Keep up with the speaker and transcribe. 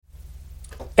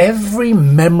Every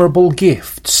memorable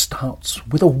gift starts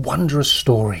with a wondrous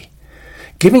story.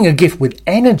 Giving a gift with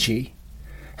energy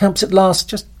helps it last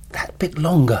just that bit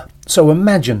longer. So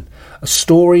imagine a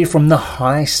story from the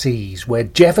high seas where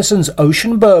Jefferson's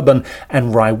Ocean Bourbon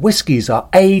and rye whiskies are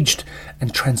aged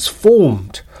and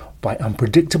transformed by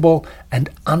unpredictable and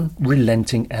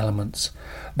unrelenting elements.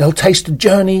 They'll taste a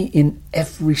journey in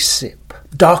every sip,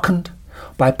 darkened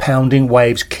by pounding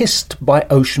waves, kissed by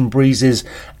ocean breezes,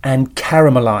 and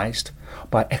caramelized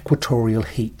by equatorial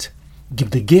heat. Give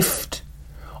the gift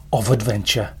of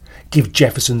adventure. Give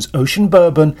Jefferson's Ocean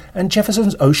Bourbon and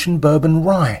Jefferson's Ocean Bourbon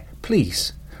Rye.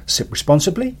 Please sip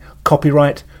responsibly.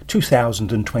 Copyright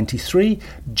 2023,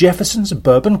 Jefferson's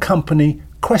Bourbon Company,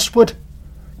 Crestwood,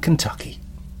 Kentucky.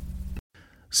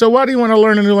 So why do you want to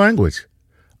learn a new language?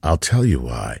 I'll tell you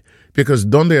why. Because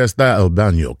 ¿Dónde está el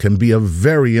baño? Can be a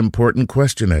very important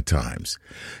question at times.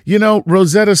 You know,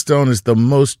 Rosetta Stone is the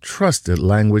most trusted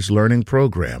language learning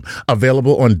program,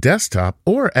 available on desktop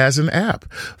or as an app.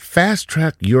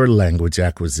 Fast-track your language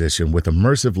acquisition with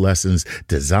immersive lessons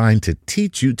designed to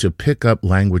teach you to pick up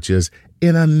languages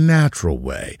in a natural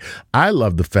way. I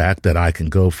love the fact that I can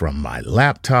go from my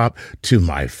laptop to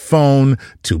my phone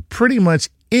to pretty much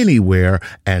anywhere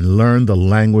and learn the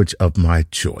language of my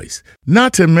choice.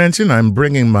 Not to mention, I'm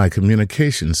bringing my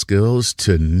communication skills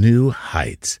to new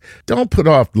heights. Don't put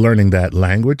off learning that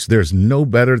language. There's no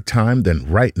better time than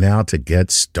right now to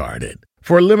get started.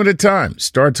 For a limited time,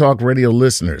 Star Talk Radio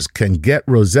listeners can get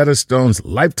Rosetta Stone's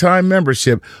lifetime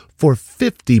membership for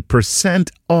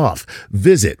 50% off.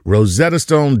 Visit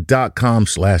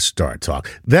rosettastone.com/StarTalk.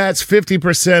 That's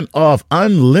 50% off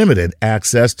unlimited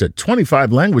access to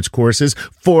 25 language courses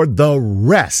for the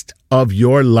rest of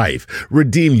your life.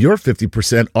 Redeem your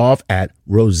 50% off at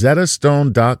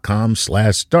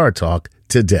rosettastone.com/StarTalk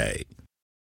today.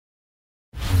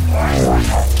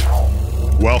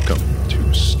 Welcome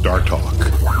to Star Talk,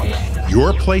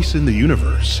 your place in the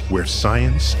universe where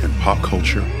science and pop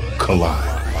culture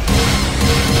collide.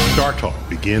 Star Talk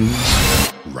begins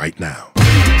right now.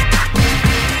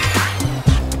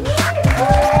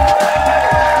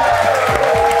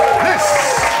 This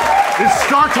is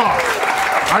Star Talk.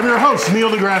 I'm your host,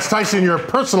 Neil deGrasse Tyson, your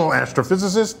personal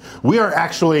astrophysicist. We are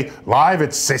actually live at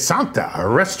Sesanta, a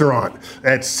restaurant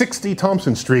at 60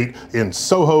 Thompson Street in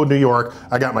Soho, New York.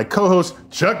 I got my co-host,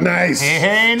 Chuck Nice.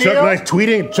 Hey, Neil. Chuck Nice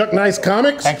tweeting, Chuck Nice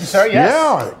Comics. Thank you, sir. Yes.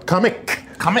 Yeah, comic.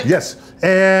 Yes.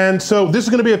 And so this is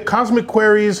going to be a Cosmic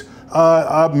Queries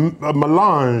a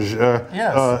melange.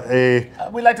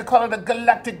 We like to call it a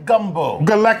Galactic Gumbo.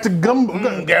 Galactic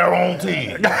Gumbo.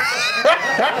 Guaranteed.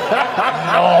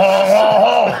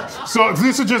 So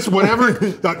this is just whatever.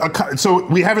 So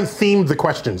we haven't themed the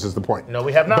questions, is the point. No,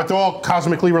 we have not. But they're all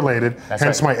cosmically related. That's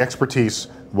hence right. My expertise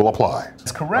will apply.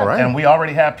 That's correct. All right. And we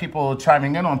already have people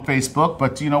chiming in on Facebook.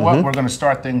 But you know what? We're going to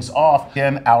start things off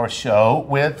in our show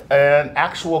with an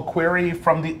actual query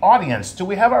from the audience. Do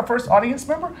we have our first audience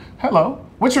member? Hello.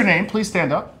 What's your name? Please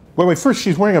stand up. Wait. First,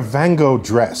 she's wearing a Van Gogh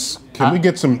dress. Can we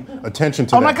get some attention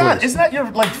to that? Oh my God! Please? Isn't that your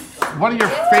one of your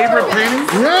favorite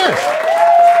paintings? Yes.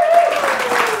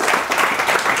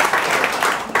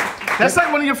 That's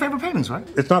like one of your favorite paintings, right?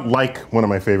 It's not like one of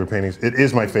my favorite paintings. It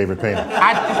is my favorite painting.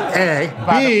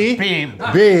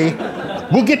 B.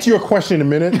 We'll get to your question in a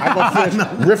minute. I will finish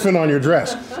riffing on your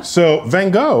dress. So Van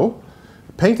Gogh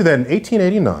painted that in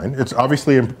 1889. It's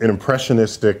obviously an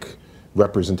impressionistic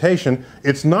representation.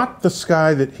 It's not the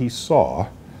sky that he saw.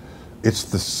 It's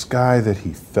the sky that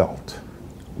he felt.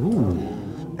 Ooh.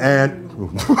 And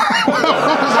what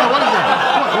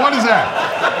is that?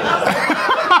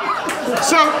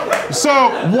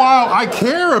 So while I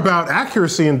care about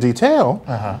accuracy and detail,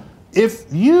 if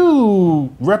you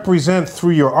represent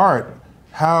through your art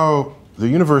how the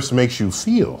universe makes you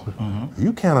feel,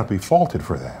 you cannot be faulted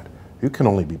for that. You can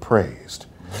only be praised.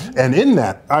 And in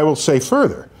that, I will say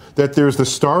further, that there's the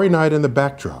starry night in the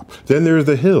backdrop, then there's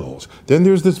the hills, then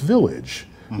there's this village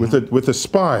with a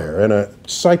spire and a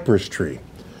cypress tree.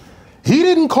 He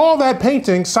didn't call that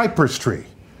painting Cypress Tree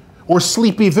or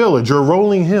Sleepy Village or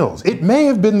Rolling Hills. It may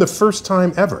have been the first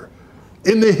time ever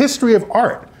in the history of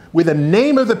art with the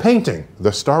name of the painting,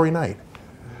 The Starry Night,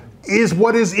 is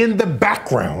what is in the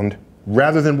background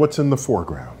rather than what's in the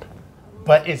foreground.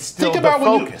 But it's still the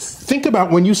focus. Think about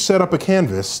when you set up a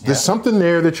canvas, there's something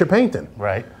there that you're painting.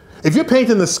 Right. If you're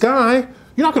painting the sky,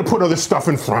 you're not going to put other stuff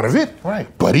in front of it. Right.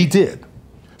 But he did.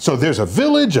 So there's a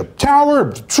village, a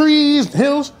tower, trees,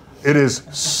 hills. It is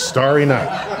Starry Night.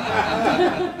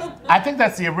 I think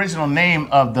that's the original name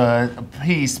of the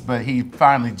piece, but he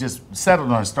finally just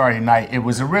settled on Starry Night. It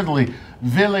was originally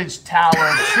Village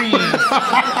Tower Trees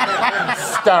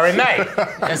Starry Night.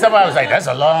 And somebody was like, that's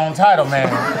a long title, man.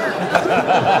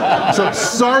 So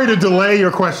sorry to delay your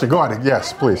question. Go on.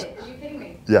 Yes, please. Are you kidding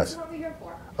me? Yes. That's what we're here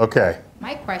for. Okay.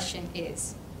 My question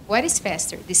is, what is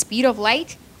faster, the speed of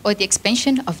light or the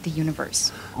expansion of the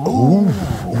universe? Oh,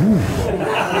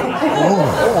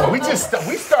 we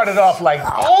started off like,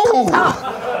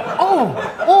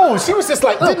 she was just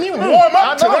like, didn't even warm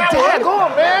up to that one. Go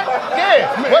on, man.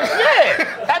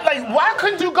 Like, why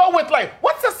couldn't you go with like,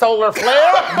 what's a solar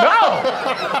flare?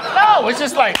 No, it's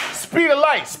just like speed of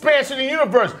light, expansion of the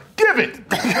universe. Give it.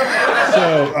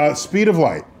 So, speed of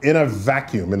light in a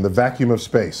vacuum, in the vacuum of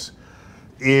space,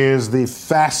 is the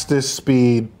fastest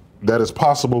speed that is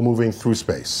possible moving through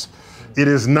space. It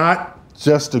is not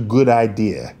just a good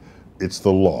idea, it's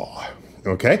the law,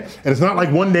 okay? And it's not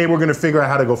like one day we're gonna figure out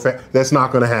how to go fast. That's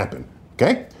not gonna happen,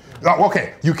 okay?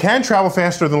 Okay, you can travel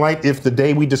faster than light if the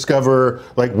day we discover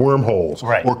like wormholes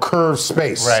or curved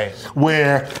space,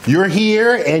 where you're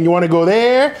here and you want to go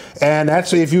there, and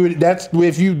okay.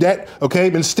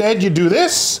 Instead, you do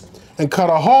this and cut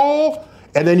a hole,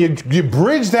 and then you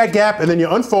bridge that gap, and then you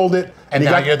unfold it, and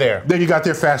now you're there. Then you got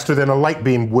there faster than a light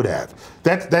beam would have.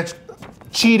 That's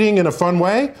cheating in a fun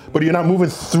way, but you're not moving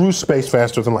through space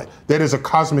faster than light. That is a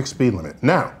cosmic speed limit.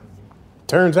 Now,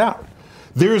 turns out,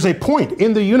 there is a point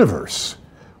in the universe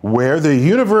where the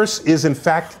universe is in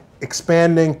fact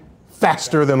expanding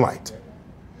faster than light.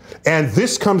 And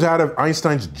this comes out of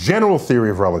Einstein's general theory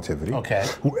of relativity. Okay.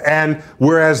 And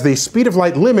whereas the speed of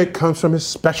light limit comes from his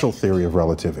special theory of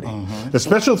relativity. The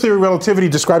special theory of relativity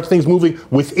describes things moving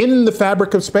within the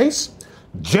fabric of space.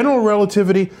 General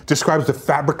relativity describes the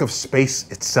fabric of space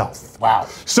itself. Wow.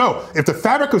 So, if the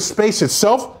fabric of space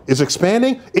itself is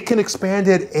expanding, it can expand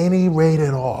at any rate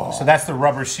at all. So that's the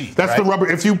rubber sheet, That's the rubber.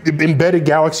 If you embedded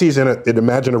galaxies in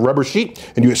imagine a rubber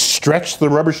sheet, and you stretch the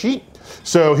rubber sheet.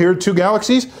 So here are two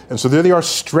galaxies, and so there they are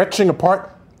stretching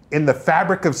apart in the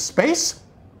fabric of space.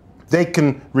 They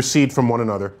can recede from one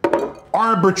another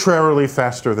arbitrarily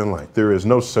faster than light. There is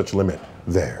no such limit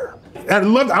there.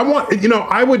 And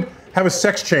I would have a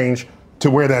sex change to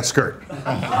wear that skirt.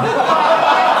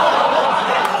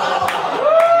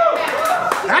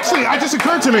 Actually, it just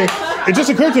occurred to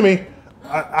me,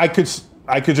 I could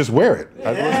just wear it.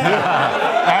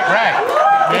 Right.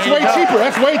 It's way cheaper.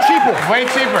 That's way cheaper. Way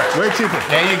cheaper. Way cheaper.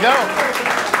 There you go.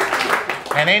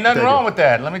 And ain't nothing wrong with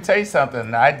that. Let me tell you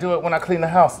something. I do it when I clean the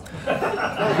house.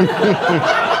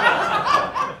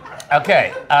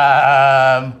 Okay.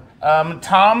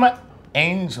 Tom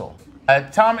Angel.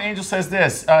 Tom Angel says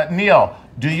this. Neil,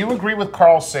 do you agree with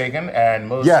Carl Sagan and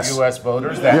most U.S.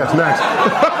 voters that... Yes, next.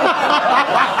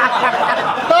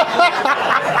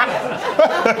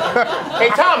 Hey,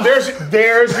 Tom, there's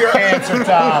your answer,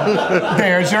 Tom.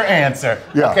 There's your answer.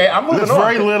 Yeah. Okay, I'm moving There's on.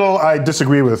 very little I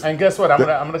disagree with. And guess what? I'm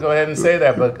gonna go ahead and say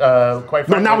that, but quite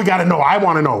frankly... No, now we got to know. I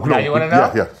want to know. Now you want to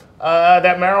know? Yeah.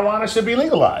 That marijuana should be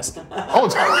legalized. Oh,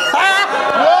 it's...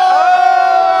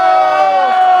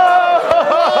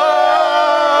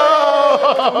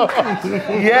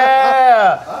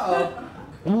 Yeah.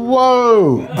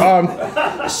 Whoa.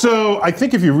 So I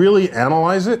think if you really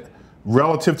analyze it,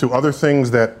 relative to other things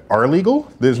that are legal,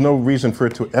 there's no reason for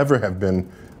it to ever have been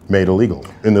made illegal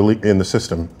in the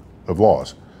system of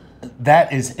laws.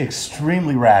 That is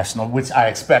extremely rational, which I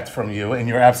expect from you, and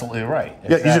you're absolutely right.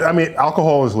 Yeah,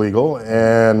 alcohol is legal,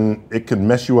 and it can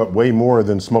mess you up way more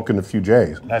than smoking a few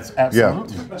J's. That's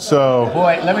absolutely. Yeah. So,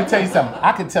 boy, let me tell you something.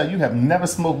 I can tell you have never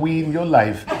smoked weed in your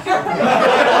life,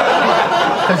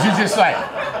 because you just like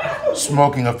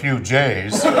smoking a few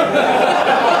J's.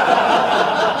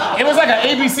 It was like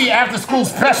an ABC after-school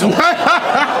special.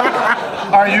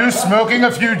 Are you smoking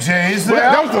a few J's now?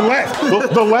 That was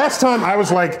the last time I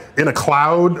was like in a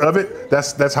cloud of it.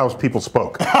 That's how people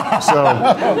spoke. So,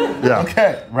 yeah.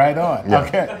 Okay, right on. Yeah.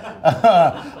 Okay.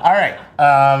 All right.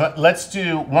 Let's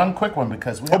do one quick one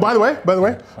because we. Oh, by the way,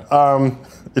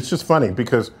 it's just funny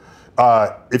because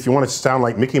if you want to sound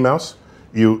like Mickey Mouse,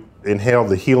 you inhale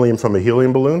the helium from a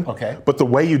helium balloon. Okay. But the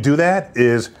way you do that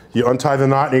is you untie the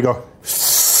knot and you go.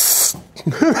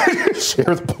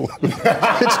 Share the balloon.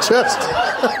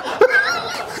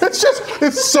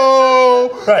 It's so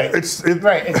right.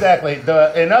 Right, exactly.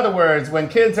 In other words, when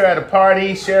kids are at a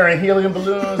party sharing helium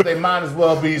balloons, they might as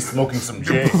well be smoking some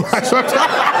J's.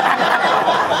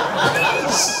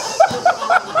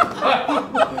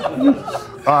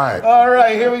 All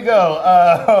right, here we go.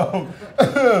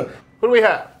 What do we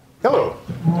have? Hello.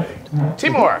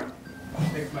 Timur.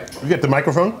 You get the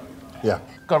microphone? Yeah.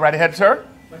 Go right ahead, sir.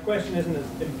 My question isn't as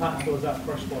impactful as that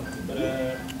first one, but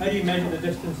how do you measure the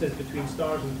distances between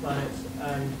stars and planets,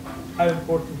 and how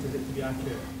important is it to be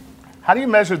accurate? How do you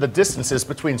measure the distances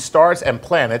between stars and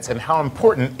planets, and how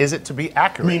important is it to be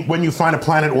accurate? I mean, when you find a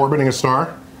planet orbiting a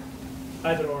star?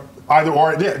 Either or. Either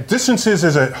or. Yeah, distances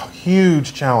is a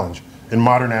huge challenge in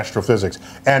modern astrophysics.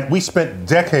 And we spent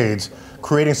decades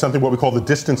creating something what we call the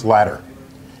distance ladder.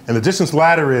 And the distance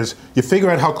ladder is you figure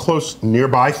out how close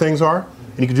nearby things are,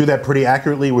 and you can do that pretty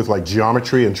accurately with like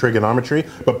geometry and trigonometry.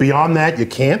 But beyond that, you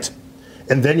can't.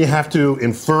 And then you have to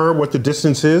infer what the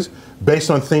distance is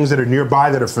based on things that are nearby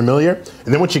that are familiar.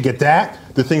 And then once you get that,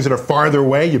 the things that are farther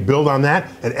away, you build on that,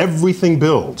 and everything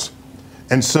builds.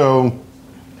 And so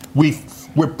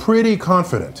we're pretty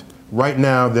confident right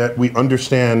now that we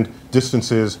understand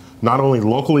distances not only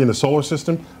locally in the solar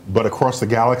system, but across the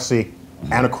galaxy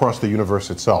and across the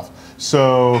universe itself.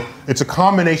 So it's a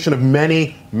combination of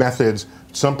many methods,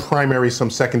 some primary, some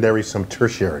secondary, some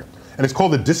tertiary. And it's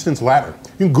called the distance ladder.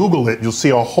 You can Google it, you'll see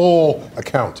a whole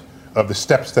account of the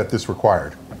steps that this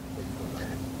required.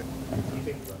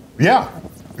 Yeah.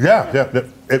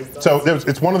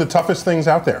 It's one of the toughest things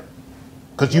out there.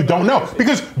 Because you don't know.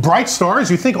 Because bright stars,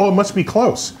 you think, oh, it must be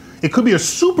close. It could be a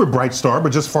super bright star,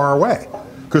 but just far away.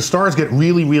 Because stars get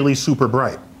really, really super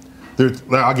bright.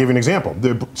 I'll give you an example.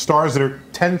 There are stars that are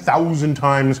 10,000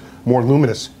 times more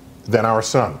luminous than our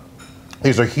sun.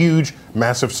 These are huge,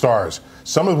 massive stars.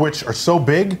 Some of which are so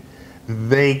big,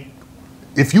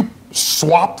 if you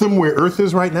swap them where Earth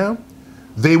is right now,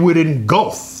 they would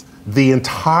engulf the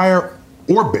entire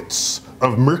orbits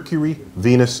of Mercury,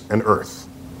 Venus, and Earth.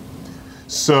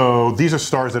 So these are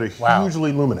stars that are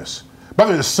hugely luminous. By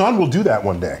the way, the sun will do that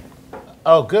one day.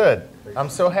 Oh, good. I'm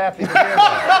so happy to hear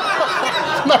that.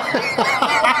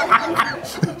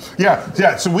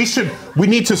 Yeah. So we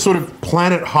need to sort of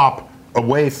planet hop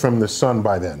away from the sun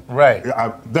by then. Right.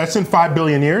 That's in 5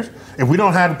 billion years.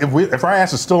 If our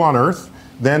ass is still on Earth,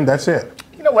 then that's it.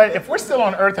 You know what? If we're still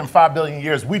on Earth in 5 billion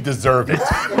years, we deserve it.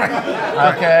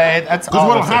 Okay, that's all. Because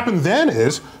what will happen then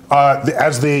is,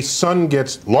 as the sun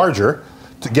gets larger,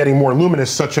 getting more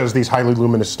luminous, such as these highly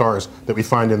luminous stars that we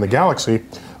find in the galaxy,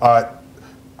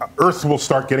 Earth will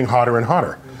start getting hotter and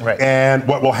hotter. Right. And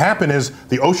what will happen is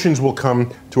the oceans will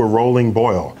come to a rolling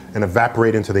boil and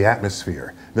evaporate into the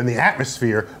atmosphere. Then the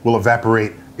atmosphere will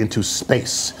evaporate into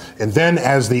space. And then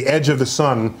as the edge of the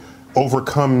sun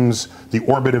overcomes the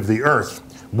orbit of the Earth,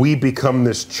 we become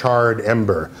this charred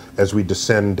ember as we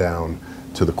descend down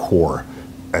to the core,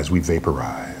 as we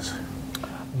vaporize.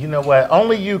 You know what?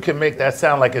 Only you can make that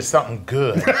sound like it's something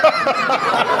good.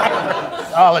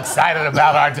 All excited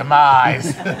about our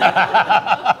demise.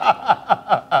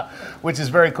 Which is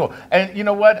very cool. And you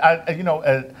know what?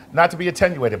 Not to be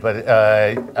attenuated, but...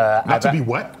 Not to be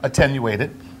what?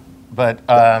 Attenuated. But...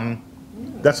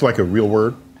 That's like a real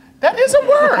word? That is a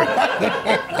word.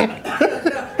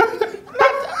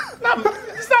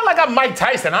 It's not like I'm Mike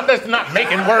Tyson. I'm just not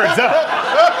making words up.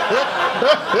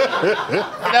 You know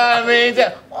what I mean?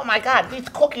 Oh my God, these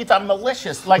cookies are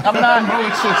malicious. Like I'm not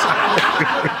malicious.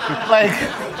 Like.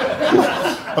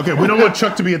 Okay, we don't want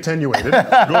Chuck to be attenuated. Go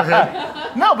ahead.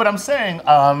 No, but I'm saying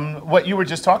what you were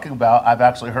just talking about. I've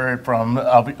actually heard from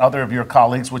other of your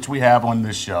colleagues, which we have on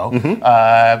this show.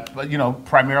 Mm-hmm.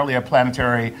 Primarily a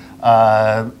planetary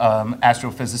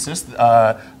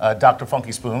astrophysicist, Dr.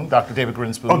 Funky Spoon, Dr. David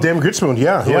Grinspoon. Oh, David Grinspoon,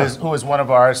 yeah, who is one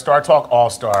of our Star Talk All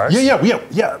Stars. Yeah.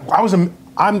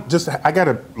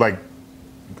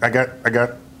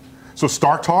 So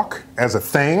Star Talk as a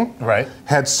thing, right,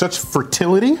 had such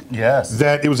fertility, yes,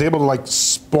 that it was able to like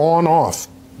spawn off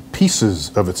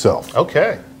pieces of itself.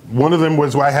 Okay. One of them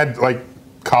was I had like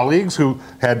colleagues who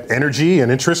had energy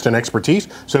and interest and expertise,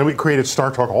 so then we created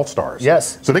Star Talk All Stars.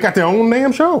 Yes. So they got their own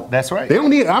damn show. That's right. They don't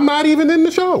need. I'm not even in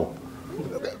the show.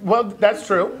 Well, that's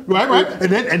true. Right.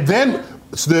 And then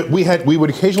so we would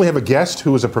occasionally have a guest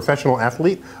who was a professional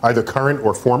athlete, either current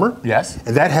or former. Yes.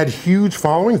 And that had huge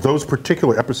followings, those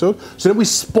particular episodes. So then we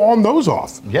spawned those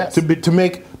off. Yes. To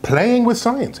make Playing with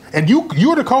Science. And you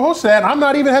were the co-host of that. I'm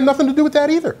not even had nothing to do with that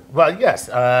either. Well, yes.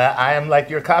 I am like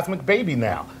your cosmic baby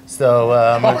now. So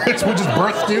we just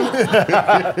birthed you.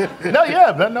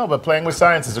 No, but Playing with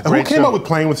Science is a great show. Who came up with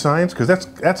Playing with Science? Because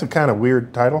that's a kind of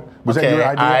weird title. Was that your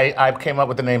idea? I came up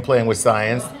with the name Playing with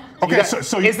Science. Okay,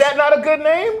 so is that not a good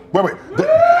name? Wait.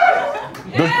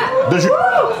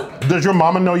 Does your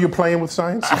mama know you're playing with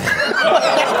science?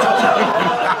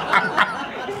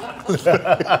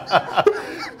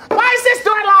 Why is this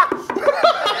door locked?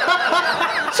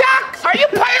 Chuck, are you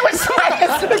playing with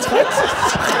science?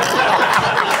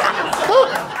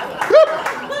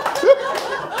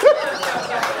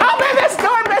 Open this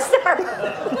door, mister.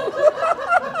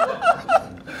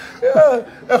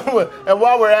 And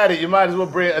while we're at it, you might as well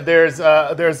bring.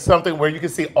 There's something where you can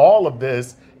see all of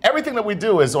this. Everything that we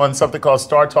do is on something called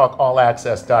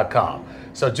StarTalkAllAccess.com.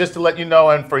 So just to let you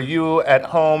know, and for you at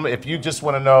home, if you just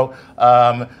want to know,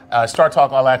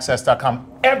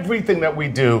 StarTalkAllAccess.com, everything that we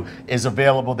do is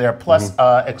available there, plus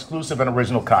exclusive and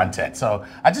original content. So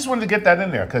I just wanted to get that in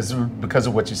there because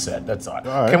of what you said. That's all. All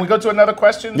right. Can we go to another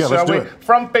question? Yeah, let's do it.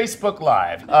 From Facebook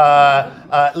Live.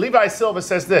 Levi Silva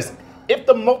says this: if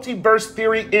the multiverse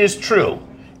theory is true,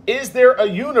 is there a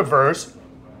universe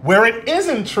where it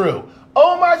isn't true?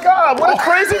 Oh my God, what a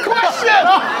crazy question!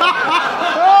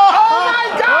 Oh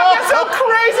my God, that's a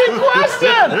crazy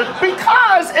question!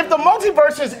 Because if the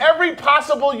multiverse is every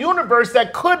possible universe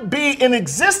that could be in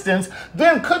existence,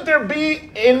 then could there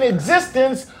be in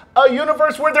existence a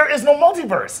universe where there is no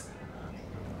multiverse?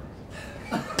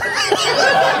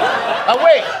 Oh,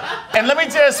 wait, and let me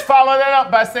just follow that up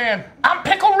by saying, I'm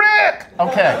Pickle Rick!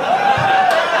 Okay.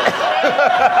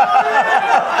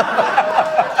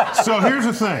 So here's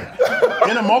the thing.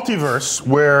 In a multiverse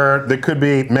where there could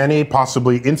be many,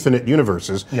 possibly infinite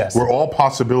universes, Yes. where all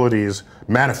possibilities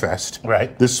manifest,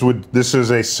 Right. This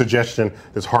is a suggestion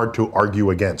that's hard to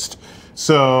argue against.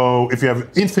 So if you have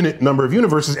infinite number of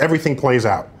universes, everything plays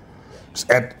out.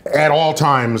 At all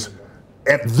times,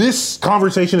 at this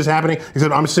conversation is happening,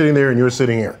 except I'm sitting there and you're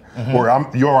sitting here. Or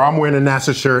I'm wearing a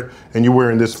NASA shirt and you're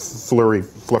wearing this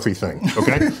fluffy thing.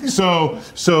 Okay? So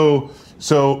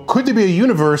could there be a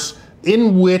universe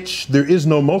in which there is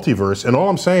no multiverse? And all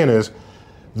I'm saying is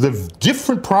the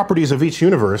different properties of each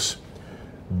universe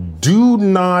do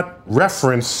not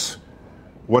reference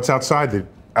what's outside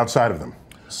of them.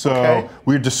 So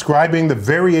we're describing the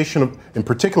variation in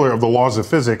particular of the laws of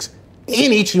physics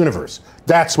in each universe.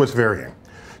 That's what's varying.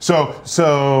 So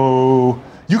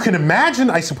you can imagine,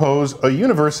 I suppose, a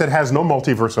universe that has no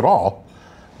multiverse at all.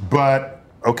 But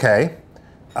okay.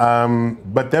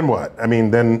 But then what? I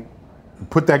mean, then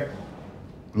put that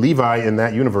Levi in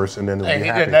that universe, and then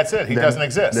That's it. He doesn't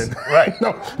exist. Right.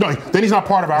 No. Then he's not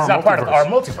part of our multiverse. He's not part of our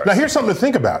multiverse. Now, here's something to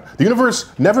think about. The universe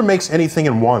never makes anything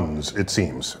in ones. It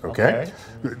seems. Okay.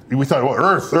 We thought, well,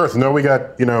 Earth. No, we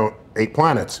got 8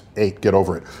 planets. 8. Get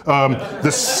over it.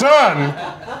 The sun.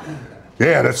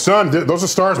 Yeah, the sun. Those are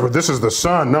stars, but this is the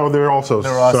sun. No, they're also all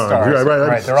suns. stars.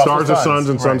 Right. They're also Stars are suns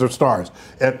and suns Right. are stars.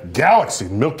 And galaxy,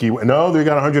 Milky Way. No, they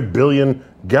got 100 billion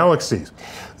galaxies.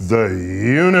 The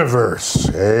universe.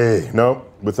 Hey, no.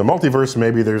 With the multiverse,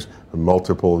 maybe there's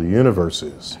multiple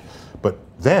universes. But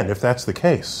then, if that's the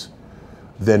case,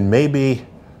 then maybe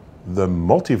the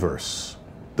multiverse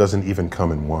doesn't even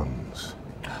come in ones.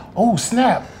 Oh,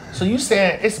 snap. So you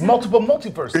saying it's multiple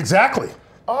multiverses? Exactly.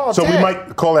 Oh, so damn. we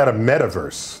might call that a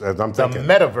metaverse, as I'm thinking.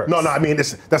 metaverse. No, I mean,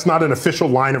 that's not an official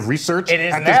line of research It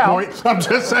is at now. this point. I'm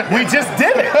just saying. We just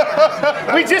did it.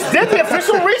 We just did the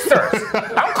official research.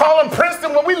 I'm calling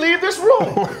Princeton when we leave this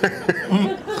room.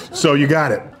 So you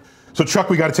got it. So Chuck,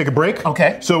 we got to take a break.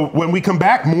 Okay. So when we come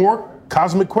back, more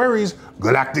Cosmic Queries,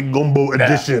 Galactic Gumbo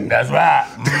edition. That's right.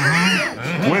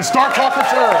 When Star Talk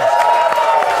returns.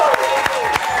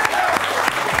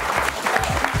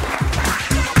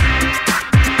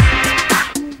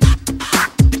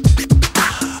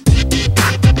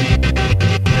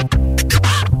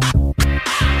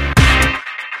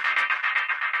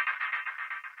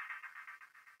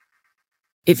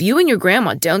 If you and your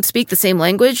grandma don't speak the same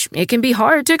language, it can be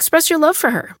hard to express your love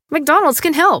for her. McDonald's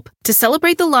can help. To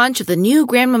celebrate the launch of the new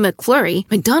Grandma McFlurry,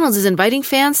 McDonald's is inviting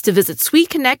fans to visit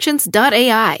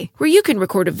sweetconnections.ai, where you can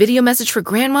record a video message for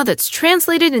Grandma that's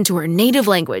translated into her native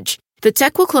language. The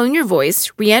tech will clone your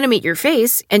voice, reanimate your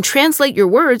face, and translate your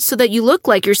words so that you look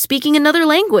like you're speaking another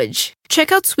language.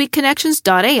 Check out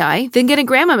sweetconnections.ai, then get a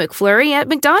Grandma McFlurry at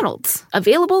McDonald's.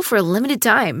 Available for a limited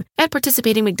time at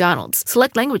participating McDonald's.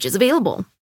 Select languages available.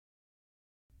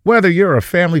 Whether you're a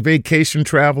family vacation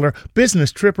traveler,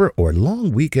 business tripper, or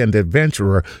long weekend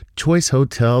adventurer, Choice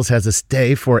Hotels has a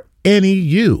stay for any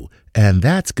you. And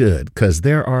that's good, because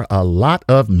there are a lot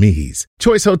of me's.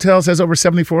 Choice Hotels has over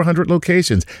 7,400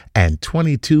 locations and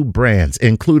 22 brands,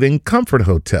 including Comfort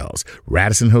Hotels,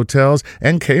 Radisson Hotels,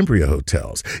 and Cambria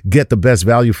Hotels. Get the best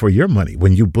value for your money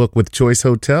when you book with Choice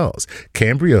Hotels.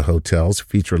 Cambria Hotels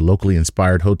feature locally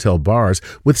inspired hotel bars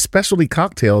with specialty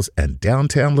cocktails and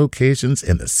downtown locations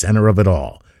in the center of it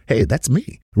all. Hey, that's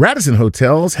me. Radisson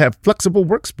Hotels have flexible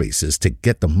workspaces to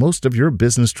get the most of your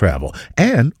business travel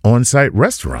and on-site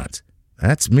restaurants.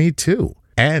 That's me too.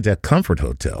 And at Comfort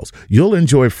Hotels, you'll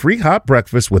enjoy free hot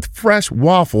breakfast with fresh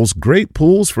waffles, great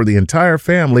pools for the entire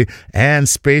family, and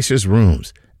spacious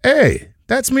rooms. Hey,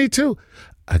 that's me too.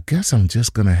 I guess I'm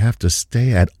just going to have to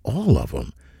stay at all of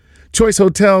them. Choice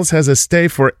Hotels has a stay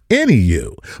for any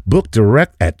you. Book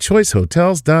direct at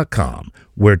choicehotels.com,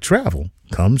 where travel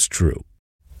comes true.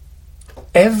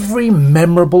 Every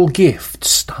memorable gift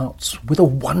starts with a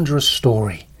wondrous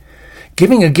story.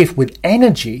 Giving a gift with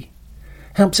energy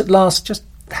helps it last just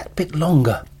that bit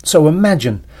longer. So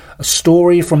imagine a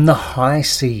story from the high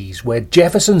seas where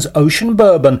Jefferson's Ocean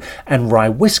Bourbon and rye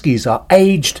whiskies are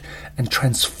aged and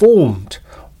transformed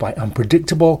by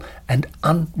unpredictable and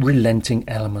unrelenting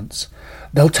elements.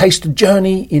 They'll taste a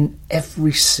journey in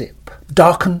every sip,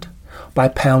 darkened by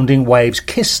pounding waves,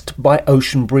 kissed by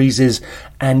ocean breezes,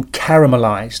 and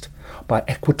caramelized by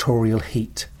equatorial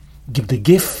heat. Give the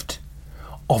gift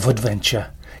of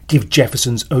adventure. Give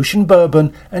Jefferson's Ocean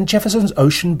Bourbon and Jefferson's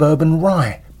Ocean Bourbon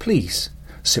Rye. Please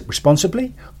sip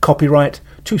responsibly. Copyright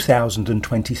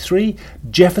 2023,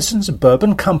 Jefferson's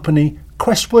Bourbon Company,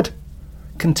 Crestwood,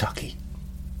 Kentucky.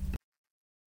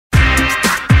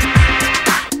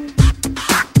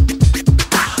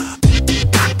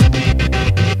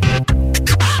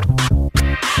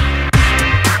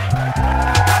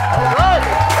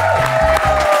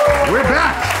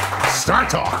 Star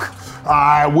Talk.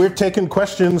 We're taking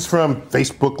questions from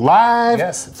Facebook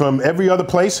Live, from every other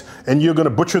place, and you're going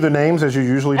to butcher the names as you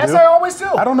usually do. As I always do.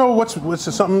 I don't know what's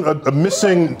something a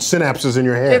missing synapses in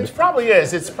your head. It probably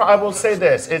is. I will say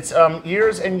this. It's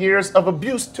years and years of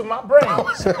abuse to my brain.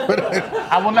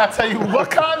 I will not tell you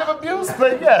what kind of abuse,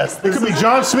 but yes. It could be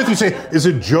John Smith. You say, is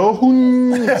it Joe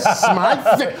Smith?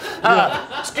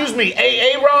 Excuse me,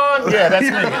 Aaron? Yeah, that's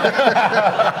me.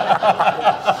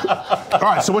 All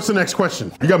right, so what's the next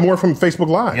question? You got more from Facebook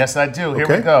Live? Yes, I do. Here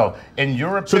we go. In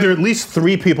Europe, so there are at least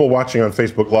 3 people watching on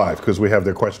Facebook Live because we have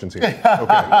their questions here. Okay.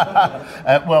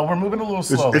 Well, we're moving a little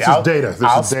slowly. This is data.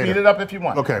 I'll speed it up if you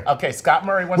want. Okay. Okay, Scott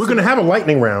Murray wants We're going to have a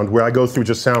lightning round where I go through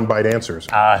just soundbite answers.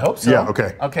 I hope so. Yeah,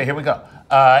 okay. Okay, here we go.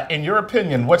 In your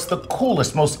opinion, what's the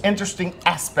coolest, most interesting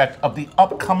aspect of the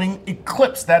upcoming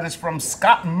eclipse? That is from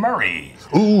Scott Murray.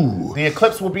 Ooh. The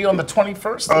eclipse will be on the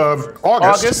 21st of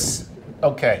August.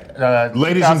 Okay.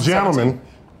 Ladies and gentlemen,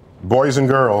 boys and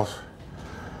girls,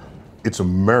 it's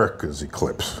America's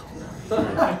eclipse.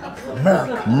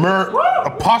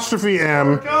 Apostrophe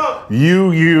M,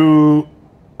 U-U-R-R-I-C-A.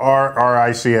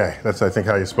 That's, I think,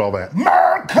 how you spell that.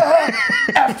 America!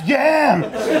 F yeah!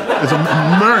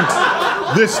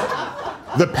 It's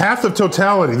the path of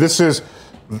totality. This is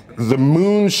the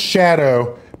moon's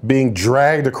shadow being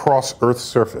dragged across Earth's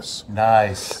surface.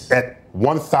 Nice. At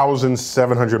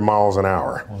 1,700 miles an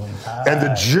hour. Nice. And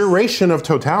the duration of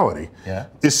totality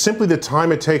is simply the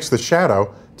time it takes the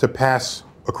shadow to pass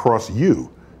across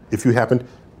you if you happen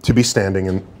to be standing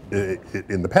in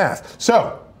the path.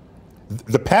 So,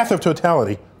 the path of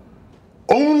totality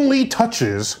only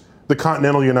touches the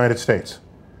continental United States,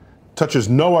 touches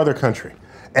no other country.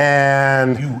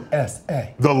 And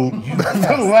USA. The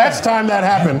last time that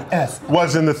happened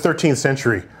was in the 13th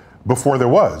century, before there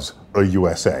was a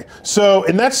USA. So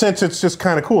in that sense, it's just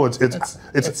kind of cool. It's ours.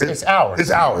 It's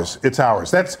ours. It's ours.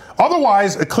 That's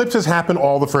otherwise eclipses happen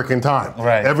all the freaking time.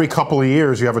 Right. Every couple of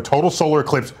years, you have a total solar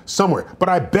eclipse somewhere. But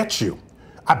I bet you,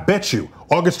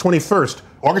 August 21st,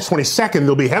 August 22nd,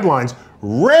 there'll be headlines.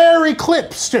 Rare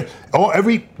eclipse. Oh,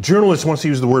 every journalist wants to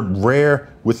use the word rare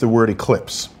with the word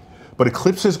eclipse. But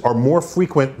eclipses are more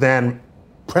frequent than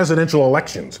presidential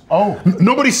elections. Oh.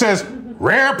 Nobody says,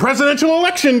 rare presidential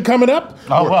election coming up.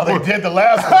 Oh, well, they did the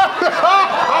last one.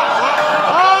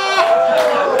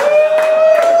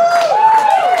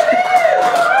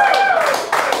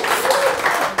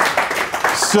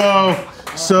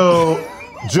 So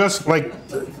just like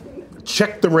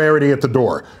check the rarity at the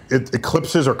door.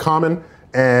 Eclipses are common.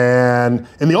 And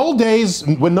in the old days,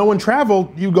 when no one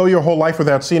traveled, you go your whole life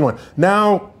without seeing one.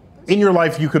 Now, in your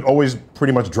life, you could always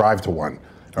pretty much drive to one,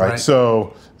 all right?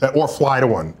 So, or fly to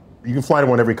one. You can fly to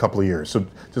one every couple of years, so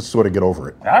just sort of get over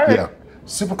it. All right. Yeah.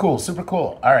 Super cool.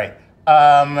 All right.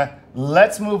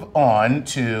 Let's move on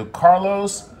to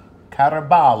Carlos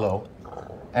Caraballo.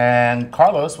 And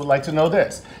Carlos would like to know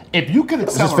this. If you could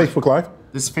accelerate... Is this Facebook Live?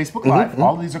 This is Facebook Live. Mm-hmm.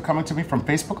 All of these are coming to me from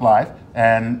Facebook Live.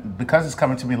 And because it's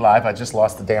coming to me live, I just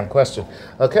lost the damn question.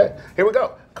 Okay, here we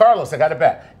go. Carlos, I got it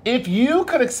back. If you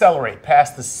could accelerate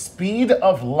past the speed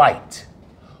of light,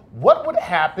 what would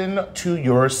happen to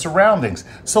your surroundings?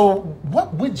 So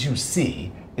what would you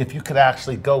see if you could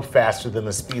actually go faster than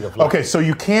the speed of light? Okay, so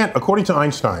you can't, according to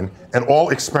Einstein, and all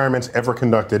experiments ever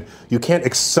conducted, you can't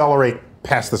accelerate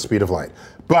past the speed of light.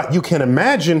 But you can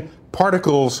imagine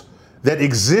particles that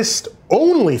exist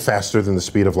only faster than the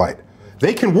speed of light.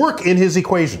 They can work in his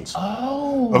equations.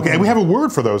 Oh. Okay, and we have a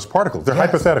word for those particles. They're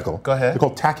hypothetical. Go ahead. They're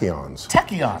called tachyons.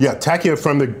 Tachyon. Yeah, tachyo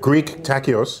from the Greek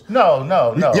tachyos. No.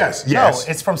 Yes. No,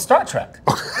 it's from Star Trek.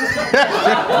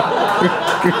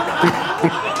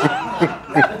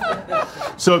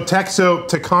 So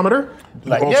tachometer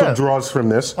draws from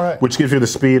this, All right. which gives you the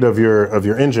speed of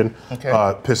your engine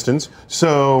pistons.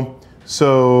 So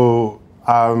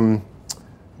what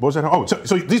was that? Oh,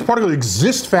 so these particles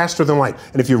exist faster than light,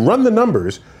 and if you run the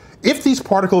numbers, if these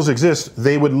particles exist,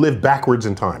 they would live backwards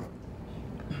in time.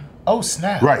 Oh,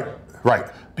 snap. Right.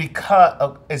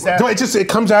 Because is that? No, it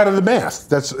comes out of the math.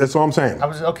 That's all I'm saying.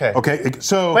 Okay. Okay.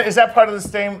 So. But is that part of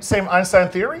the same Einstein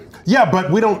theory? Yeah, but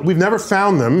we've never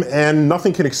found them, and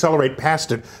nothing can accelerate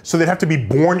past it. So they'd have to be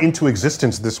born into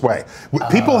existence this way.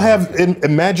 People have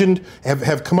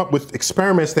have come up with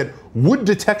experiments that would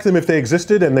detect them if they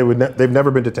existed, and they've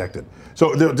never been detected.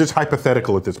 So they're just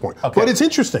hypothetical at this point. Okay. But it's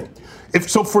interesting.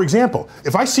 For example,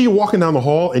 if I see you walking down the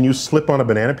hall and you slip on a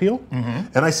banana peel,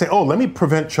 and I say, "Oh, let me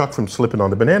prevent Chuck from slipping on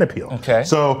the banana peel." Okay.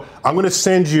 So I'm going to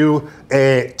send you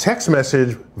a text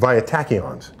message via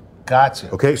tachyons. Gotcha.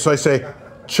 Okay, so I say,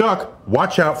 Chuck,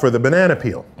 watch out for the banana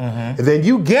peel. And then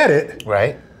you get it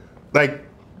Right. like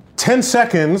 10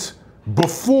 seconds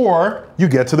before you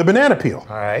get to the banana peel.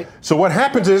 All right. So what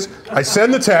happens is I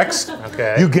send the text,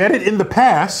 Okay. you get it in the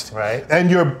past, Right. and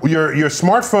your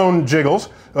smartphone jiggles,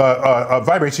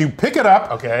 vibrates, you pick it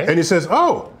up, Okay. and it says,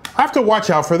 oh, I have to watch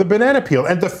out for the banana peel.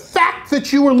 And the fact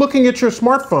that you were looking at your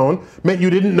smartphone meant you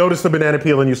didn't notice the banana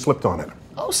peel and you slipped on it.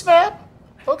 Oh, snap.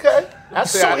 Okay.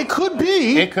 So it could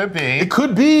be. It could be. It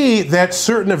could be that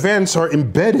certain events are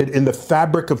embedded in the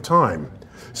fabric of time,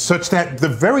 such that the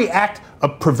very act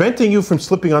of preventing you from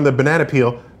slipping on the banana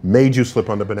peel made you slip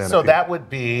on the banana peel. So that would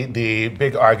be the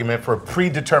big argument for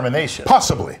predetermination.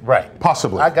 Possibly. Right.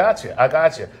 Possibly. I got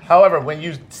you. However, when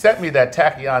you sent me that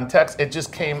tachyon text, it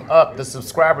just came up. The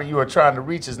subscriber you are trying to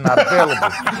reach is not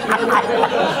available.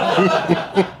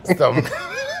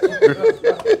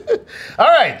 All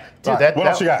right. Dude, what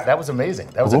else you got? That was amazing.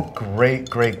 That was a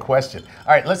great question.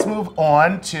 All right, let's move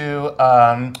on to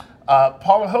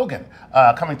Paula Hogan,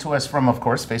 coming to us from, of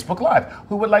course, Facebook Live,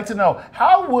 who would like to know,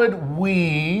 how would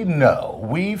we know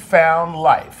we found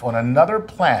life on another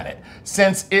planet,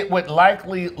 since it would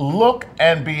likely look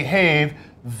and behave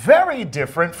very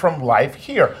different from life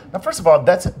here? Now, first of all,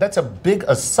 that's a big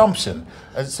assumption.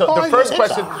 So the first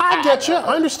question... I get you.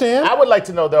 I understand. I would like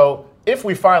to know, though, if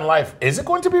we find life, is it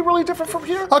going to be really different from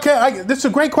here? Okay, this is a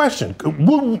great question.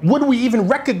 Would we even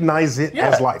recognize it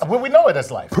as life? Would we know it as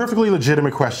life? Perfectly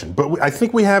legitimate question, but I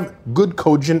think we have good,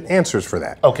 cogent answers for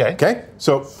that. Okay. Okay?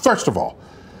 So, first of all,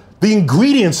 the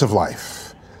ingredients of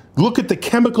life. Look at the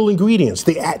chemical ingredients,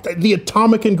 the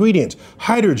atomic ingredients: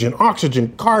 hydrogen,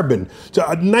 oxygen, carbon,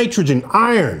 nitrogen,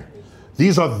 iron.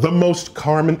 These are the most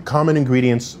common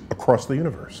ingredients across the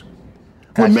universe.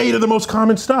 Gotcha. We're made of the most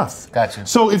common stuff. Gotcha.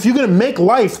 So if you're going to make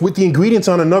life with the ingredients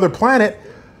on another planet,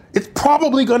 it's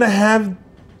probably going to have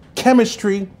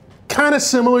chemistry kind of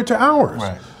similar to ours.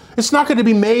 Right. It's not going to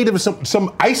be made of some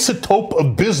isotope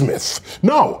of bismuth.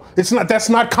 No, it's not. That's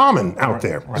not common out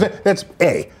there. Right. That's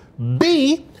A.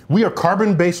 B, we are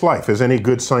carbon-based life, as any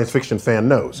good science fiction fan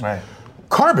knows. Right.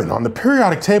 Carbon on the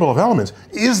periodic table of elements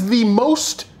is the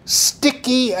most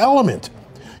sticky element.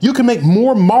 You can make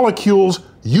more molecules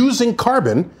using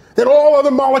carbon than all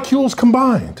other molecules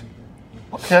combined.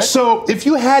 Okay. So if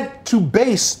you had to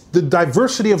base the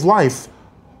diversity of life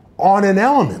on an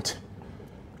element,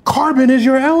 carbon is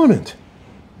your element.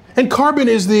 And carbon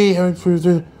is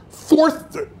the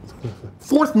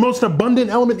fourth most abundant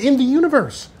element in the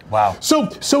universe. Wow. So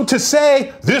to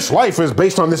say this life is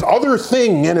based on this other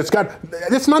thing and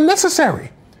that's not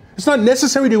necessary. It's not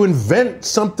necessary to invent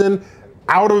something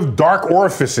out of dark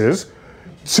orifices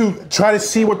to try to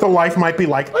see what the life might be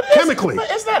like chemically.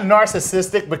 Isn't that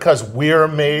narcissistic because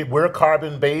we're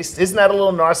carbon-based? Isn't that a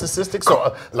little narcissistic?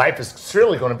 So life is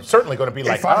certainly going to be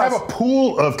like If I have a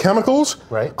pool of chemicals,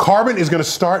 right, carbon is going to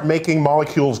start making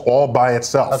molecules all by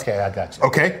itself. Okay, I got you.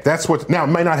 Okay, that's what. Now, it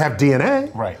might not have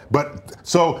DNA, right? But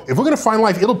so if we're going to find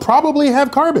life, it'll probably have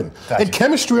carbon. Gotcha. And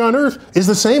chemistry on Earth is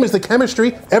the same as the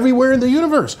chemistry everywhere in the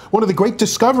universe. One of the great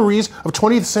discoveries of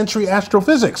 20th century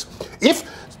astrophysics. If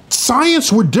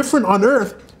science were different on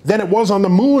Earth than it was on the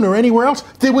moon or anywhere else,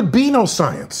 there would be no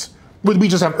science. We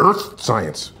just have Earth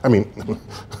science. I mean,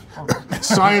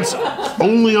 science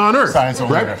only on Earth. Science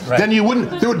only right? on Earth, right. Then you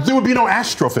wouldn't. There would be no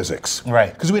astrophysics.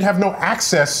 Right. Because we'd have no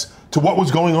access to what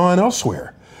was going on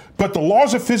elsewhere. But the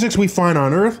laws of physics we find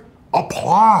on Earth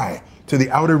apply to the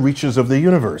outer reaches of the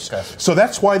universe. Gotcha. So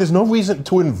that's why there's no reason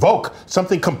to invoke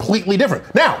something completely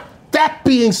different. Now, that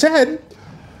being said,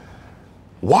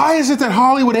 Why is it that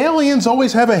Hollywood aliens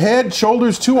always have a head,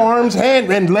 shoulders, 2 arms,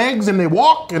 hand, and legs, and they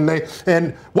walk, and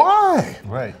why?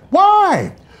 Right.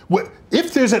 Why?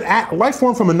 If there's a life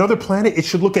form from another planet, it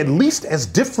should look at least as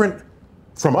different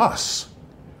from us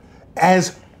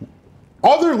as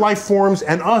other life forms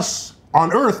and us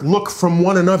on Earth look from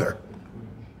one another.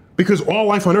 Because all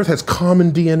life on Earth has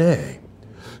common DNA.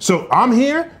 So I'm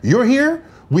here, you're here,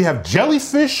 we have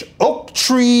jellyfish, oak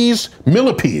trees,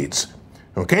 millipedes,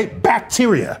 okay?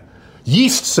 Bacteria,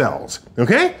 yeast cells,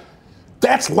 okay?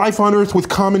 That's life on Earth with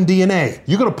common DNA.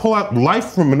 You're gonna pull out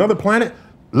life from another planet,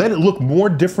 let it look more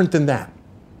different than that.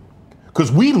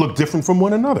 Because we look different from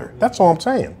one another. That's all I'm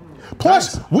saying.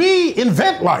 Plus, we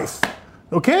invent life,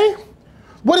 okay?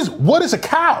 What is a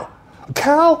cow? A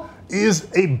cow is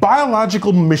a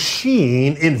biological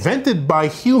machine invented by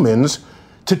humans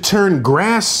to turn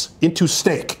grass into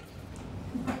steak.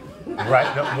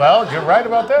 Right. Well, you're right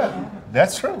about that.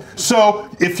 That's true. So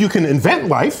if you can invent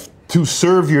life to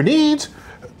serve your needs,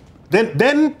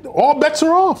 then all bets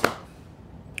are off.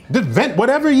 Invent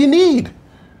whatever you need.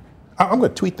 I'm going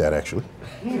to tweet that actually.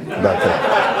 About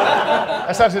that.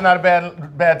 That's actually not a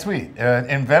bad tweet.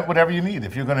 Invent whatever you need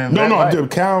if you're going to invent life. The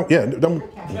cow. Yeah,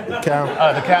 cow.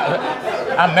 The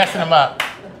cow. I'm messing them up.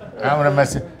 I'm going to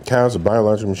mess it. Cow's a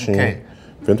biological machine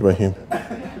invented by humans.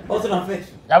 What's it on fish?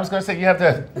 I was going to say, you have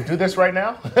to do this right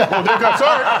now?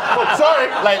 Sorry.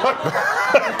 Like,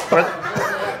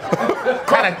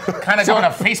 kind of doing a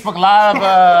Facebook Live.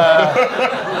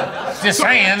 Just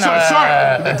saying.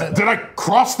 Sorry. Did I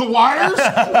cross the wires?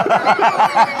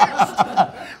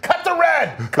 Cut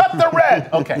the red.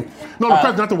 Okay. No,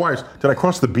 not the wires. Did I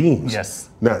cross the beams? Yes.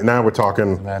 Now we're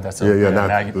talking. Now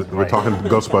we're talking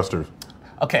Ghostbusters.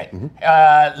 Okay.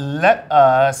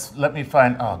 Let me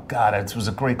find. Oh God, this was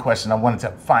a great question. I wanted to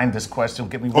find this question.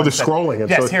 Give me one they're second. scrolling.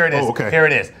 Yes, here it is. Oh, okay. Here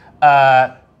it is.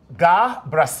 Ga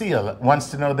Brasil wants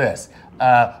to know this.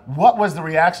 What was the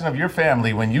reaction of your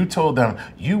family when you told them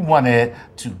you wanted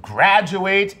to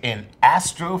graduate in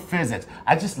astrophysics?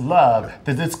 I just love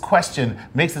that this question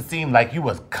makes it seem like you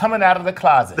was coming out of the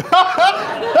closet. Mom,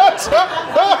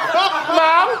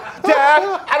 Dad,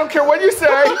 I don't care what you say.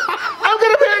 I'm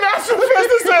going to be an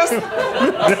astrophysicist.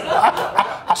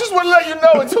 I just want to let you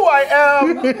know it's who I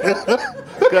am.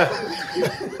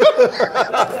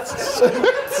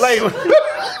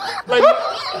 like,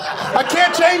 I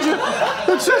can't change it.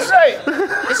 it's just right.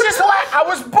 It's just who I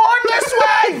was born this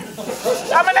way.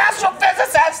 I'm an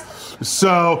astrophysicist.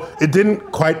 So it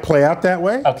didn't quite play out that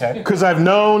way. Okay. Because I've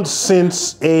known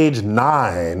since age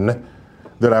 9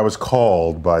 that I was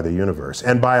called by the universe.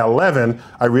 And by 11,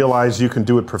 I realized you can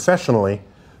do it professionally.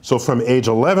 So from age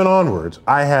 11 onwards,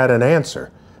 I had an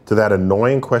answer to that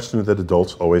annoying question that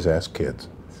adults always ask kids.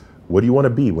 What do you want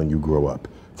to be when you grow up?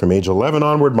 From age 11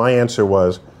 onward, my answer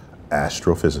was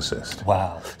astrophysicist.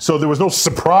 Wow. So there was no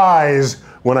surprise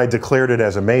when I declared it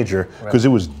as a major because it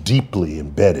was deeply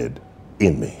embedded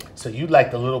in me. So you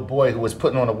like the little boy who was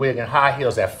putting on a wig and high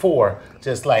heels at 4,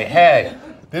 just like, hey,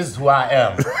 this is who I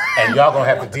am, and y'all gonna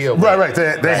have to deal with it. Right.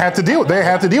 They had to deal with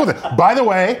it. By the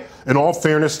way, in all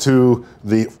fairness to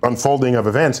the unfolding of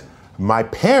events, my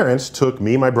parents took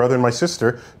me, my brother, and my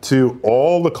sister to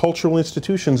all the cultural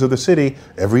institutions of the city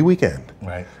every weekend.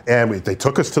 Right. And they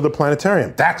took us to the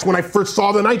planetarium. That's when I first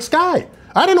saw the night sky.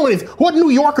 I didn't know anything. What New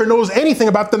Yorker knows anything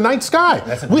about the night sky?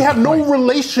 We have no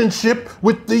relationship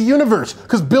with the universe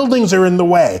because buildings are in the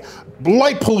way.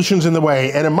 Light pollution's in the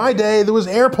way. And in my day, there was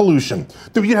air pollution.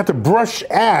 You'd have to brush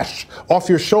ash off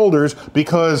your shoulders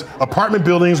because apartment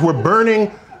buildings were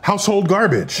burning household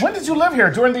garbage. When did you live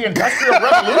here? During the Industrial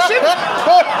Revolution?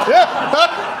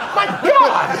 My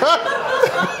God!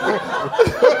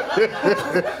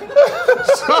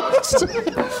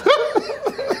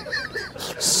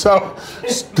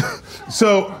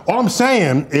 So all I'm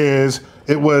saying is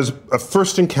it was a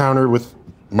first encounter with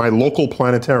my local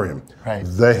planetarium,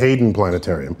 the Hayden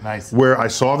Planetarium, where I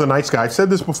saw the night sky. I've said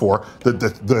this before.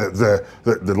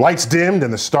 The lights dimmed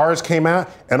and the stars came out,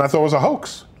 and I thought it was a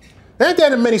hoax. There ain't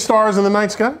that many stars in the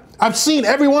night sky. I've seen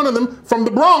every one of them from the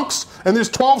Bronx, and there's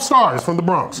 12 stars from the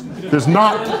Bronx. There's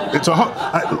not. It's a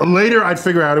hoax. Later, I'd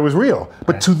figure out it was real.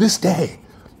 But to this day,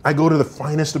 I go to the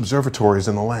finest observatories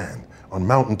in the land, on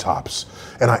mountaintops,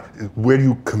 and where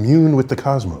you commune with the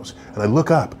cosmos. And I look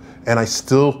up, and I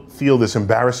still feel this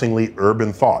embarrassingly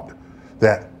urban thought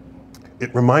that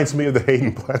it reminds me of the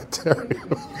Hayden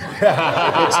Planetarium.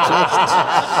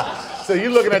 So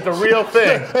you're looking at the real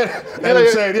thing. And I'm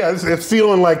saying, it's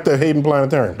feeling like the Hayden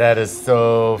Planetarium. That is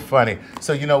so funny.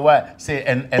 So you know what? See,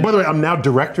 and by the way, I'm now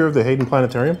director of the Hayden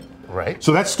Planetarium. Right.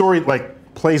 So that story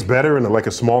plays better in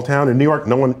a small town. In New York,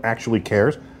 no one actually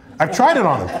cares. I've tried it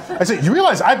on them. I said, you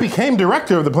realize I became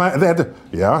director of the planet? They had to,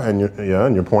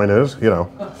 and your point is,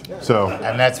 so.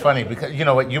 And that's funny because, you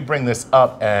know what, you bring this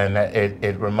up and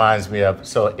it reminds me of,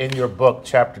 so in your book,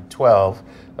 chapter 12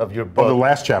 of your book. The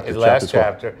last chapter. The last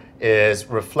chapter is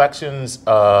reflections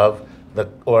on the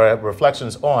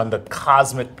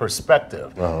cosmic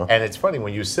perspective. And it's funny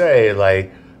when you say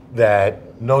like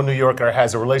that no New Yorker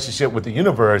has a relationship with the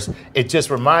universe, it just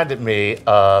reminded me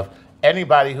of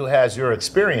anybody who has your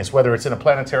experience, whether it's in a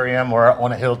planetarium or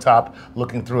on a hilltop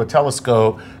looking through a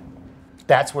telescope,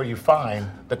 that's where you find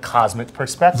the cosmic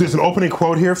perspective. There's an opening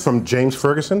quote here from James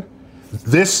Ferguson.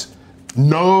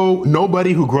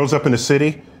 Nobody who grows up in a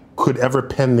city could ever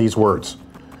pen these words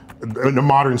in a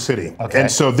modern city. Okay.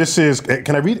 And so this is,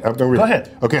 can I read it? I'm going to read Go it.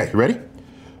 ahead. Okay, you ready?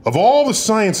 Of all the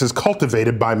sciences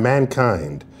cultivated by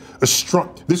mankind, this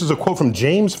is a quote from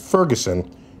James Ferguson,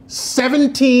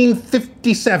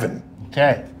 1757.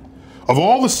 Okay. Of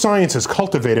all the sciences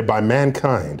cultivated by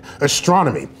mankind,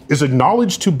 astronomy is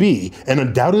acknowledged to be, and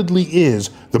undoubtedly is,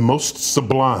 the most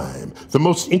sublime, the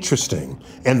most interesting,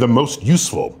 and the most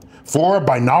useful. For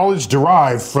by knowledge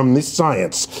derived from this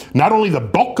science, not only the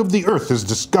bulk of the earth is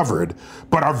discovered,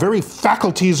 but our very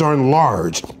faculties are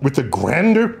enlarged with the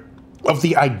grandeur of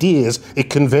the ideas it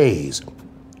conveys.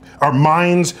 Our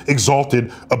minds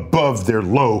exalted above their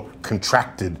low,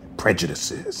 contracted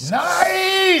prejudices.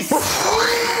 Nice!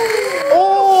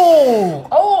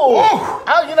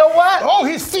 Oh, you know what? Oh,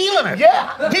 he's feeling it.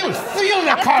 Yeah. He was feeling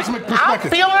that cosmic I'm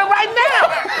perspective. feeling it right now.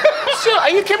 Sure,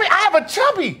 are you kidding me? I have a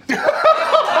chubby.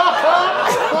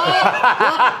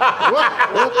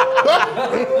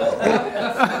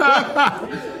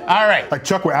 All right.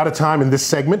 Chuck, we're out of time in this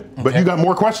segment, but you got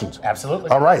more questions.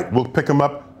 Absolutely. All right, we'll pick them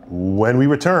up when we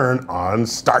return on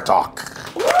Star Talk.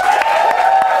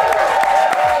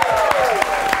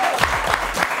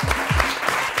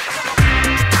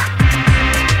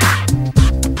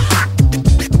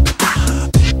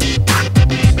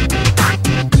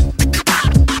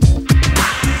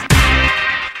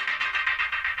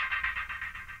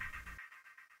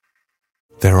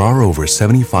 There are over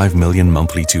 75 million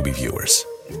monthly Tubi viewers.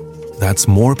 That's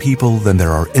more people than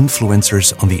there are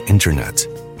influencers on the internet.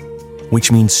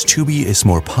 Which means Tubi is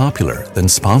more popular than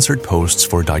sponsored posts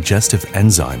for digestive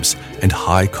enzymes and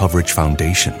high coverage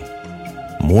foundation.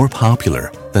 More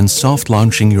popular than soft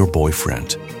launching your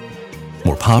boyfriend.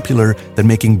 More popular than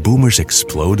making boomers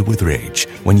explode with rage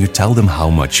when you tell them how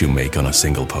much you make on a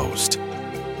single post.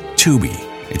 Tubi,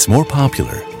 it's more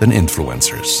popular than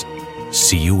influencers.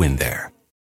 See you in there.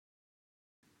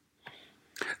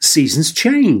 Seasons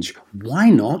change. Why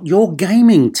not your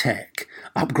gaming tech?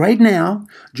 Upgrade now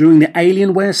during the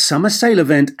Alienware Summer Sale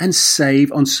event and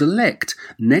save on select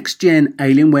next-gen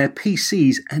Alienware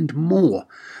PCs and more.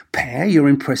 Pair your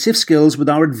impressive skills with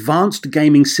our advanced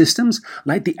gaming systems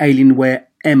like the Alienware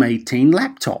M18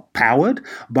 laptop, powered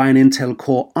by an Intel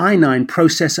Core i9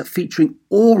 processor featuring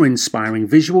awe-inspiring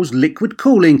visuals, liquid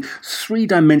cooling,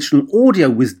 three-dimensional audio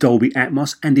with Dolby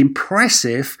Atmos, and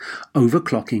impressive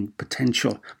overclocking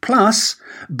potential. Plus,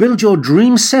 build your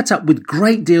dream setup with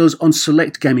great deals on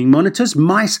select gaming monitors,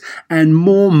 mice, and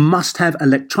more must-have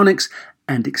electronics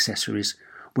and accessories.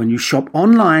 When you shop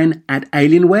online at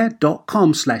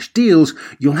alienware.com/deals,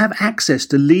 you'll have access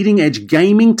to leading-edge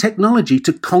gaming technology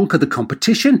to conquer the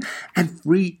competition and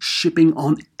free shipping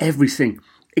on everything.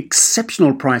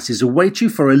 Exceptional prices await you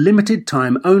for a limited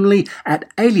time only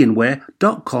at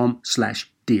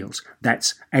alienware.com/deals.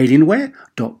 That's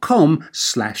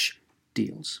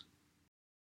alienware.com/deals.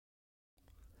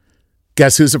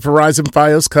 Guess who's a Verizon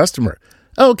Fios customer?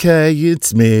 Okay,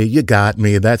 it's me. You got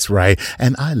me. That's right.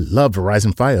 And I love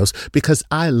Verizon Fios because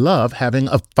I love having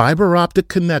a fiber optic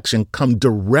connection come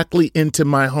directly into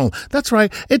my home. That's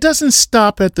right. It doesn't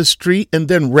stop at the street and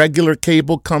then regular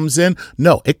cable comes in.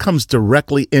 No, it comes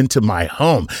directly into my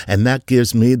home. And that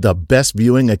gives me the best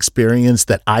viewing experience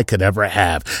that I could ever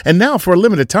have. And now for a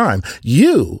limited time,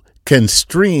 you can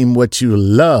stream what you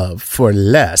love for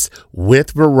less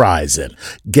with Verizon.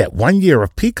 Get 1 year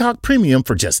of Peacock Premium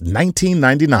for just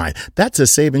 $19.99. That's a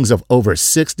savings of over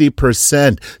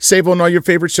 60%. Save on all your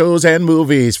favorite shows and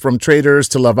movies, from Traitors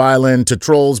to Love Island to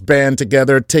Trolls Band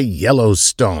Together to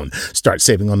Yellowstone. Start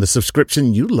saving on the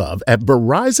subscription you love at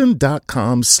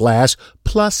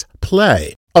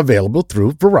Verizon.com/+play. Available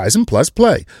through Verizon Plus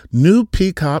Play. New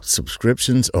Peacock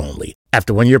subscriptions only.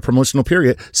 After 1 year promotional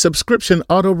period, subscription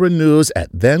auto-renews at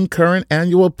then current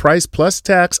annual price plus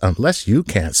tax unless you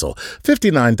cancel.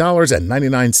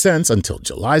 $59.99 until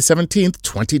July 17th,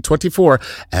 2024.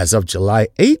 As of July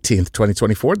 18th,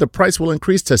 2024, the price will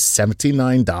increase to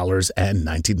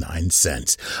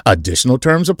 $79.99. Additional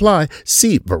terms apply.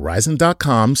 See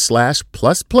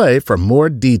Verizon.com/plusplay for more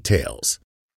details.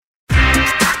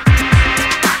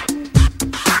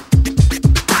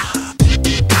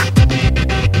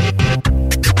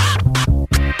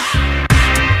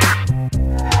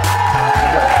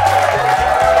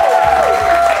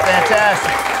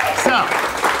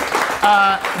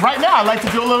 Right now, I'd like to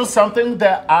do a little something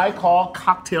that I call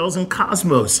Cocktails and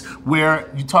Cosmos, where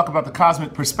you talk about the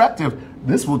cosmic perspective.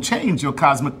 This will change your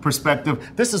cosmic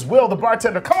perspective. This is Will, the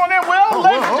bartender. Come on in, Will.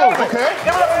 Ladies and gentlemen. Okay.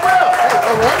 Give it up for Will.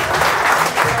 All right.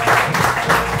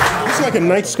 This is like a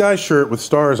night sky shirt with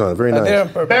stars on it. Very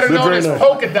nice. Better known as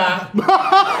polka dot.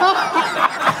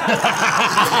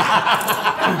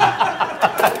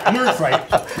 Nerd fight.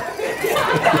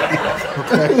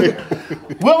 Okay.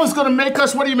 Will is going to make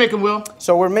us, what are you making, Will?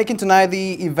 So we're making tonight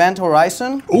the Event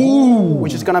Horizon. Ooh.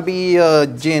 Which is going to be a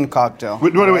gin cocktail.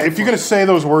 Wait, if you're going to say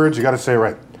those words, you got to say it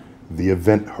right. The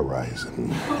Event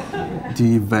Horizon.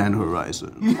 The Event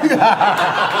Horizon. It's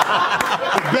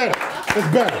better. It's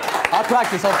better. I'll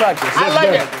practice. I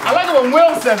like it. I like it when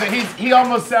Will says it. He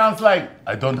almost sounds like,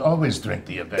 I don't always drink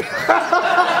the Event Horizon.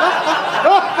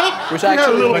 Which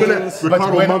actually means...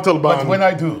 But when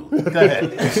I do. Go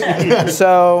ahead.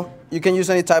 So you can use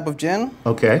any type of gin.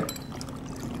 Okay.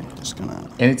 Just gonna...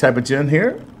 Any type of gin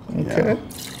here? Okay.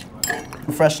 Yeah.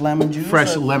 Fresh lemon juice.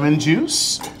 Fresh lemon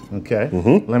juice. Okay.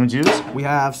 Mm-hmm. Lemon juice. We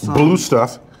have some... Blue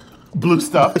stuff.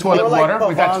 Toilet water.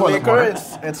 We got toilet water.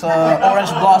 It's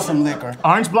orange blossom liquor.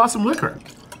 Orange blossom liquor.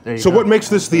 So what makes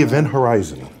this the Event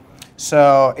Horizon?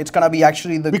 So it's going to be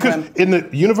actually the... Because in the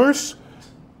universe,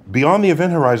 beyond the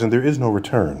Event Horizon, there is no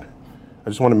return. I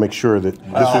just want to make sure that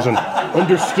this is an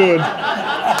understood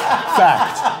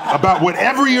fact about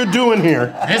whatever you're doing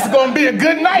here. It's going to be a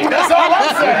good night. That's all I'm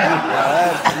saying.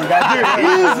 There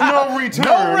is no return.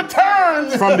 No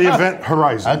return from the Event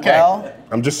Horizon. Okay. Well,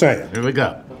 I'm just saying. Here we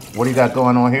go. What do you got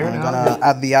going on here? I'm going to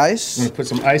add the ice. You put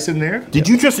some ice in there. Did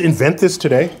you just invent this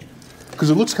today? Because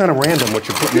it looks kind of random what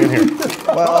you're putting in here.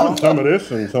 Well, some of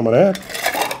this and some of that.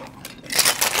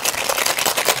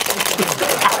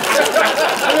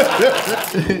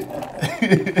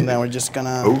 And then we're just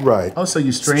gonna. Oh right. Oh, so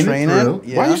you strain it through?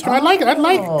 Yeah. Why you strain? I like it. I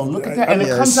like. Oh, look at that! And it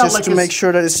Yeah, comes it's out just like to make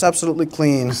sure that it's absolutely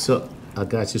clean. So I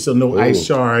got you. So no ice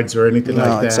shards or anything like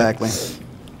that. No, exactly.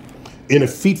 In a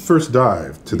feet-first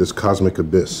dive to this cosmic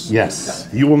abyss, Yes.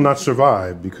 you will not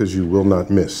survive because you will not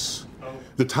miss.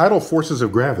 The tidal forces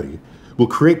of gravity will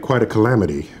create quite a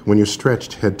calamity when you're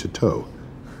stretched head to toe.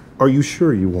 Are you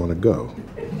sure you want to go?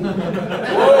 Wait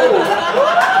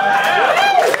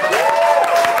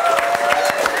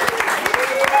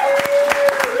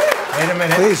a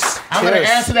minute. Please. I'm going to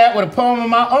answer that with a poem of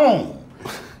my own.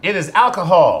 It is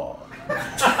alcohol.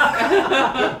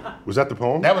 Was that the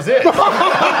poem? That was it. All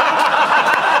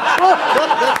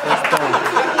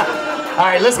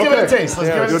right, let's give it a taste. Let's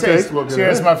give it a taste.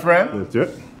 Cheers, my friend. Let's do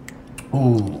it.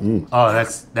 Ooh. Oh,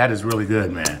 that is really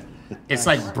good, man. It's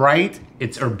like bright,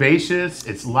 it's herbaceous,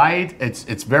 it's light,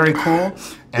 it's very cool.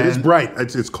 It is bright.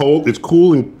 It's cold. It's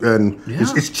cool and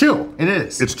it's chill. It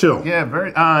is. It's chill. Yeah,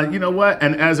 very. You know what?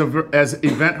 And as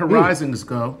Event Horizons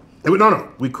go, No.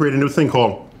 We create a new thing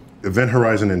called Event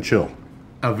Horizon and Chill.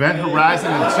 Event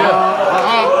Horizon and Chill.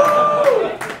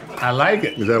 I like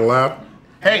it. Is that allowed?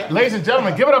 Hey, ladies and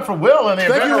gentlemen, give it up for Will and the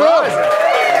Thank Event you, Will. Horizon.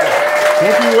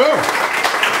 Thank you, Will.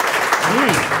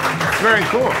 Very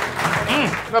cool.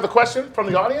 Another question from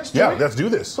the audience? Yeah, Jimmy? let's do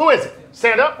this. Who is it?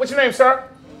 Stand up. What's your name, sir?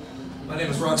 My name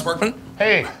is Ron Sparkman.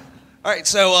 Hey. All right,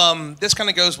 so this kind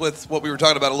of goes with what we were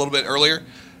talking about a little bit earlier.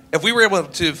 If we were able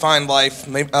to find life,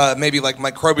 maybe like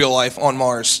microbial life on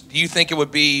Mars, do you think it would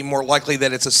be more likely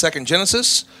that it's a second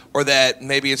Genesis or that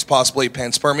maybe it's possibly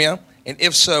panspermia? And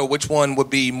if so, which one would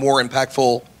be more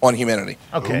impactful on humanity?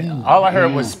 Okay. All I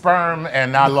heard was sperm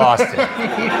and I lost it.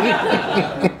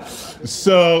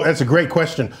 So that's a great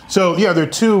question. So yeah, there are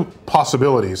two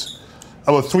possibilities.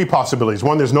 Well, three possibilities.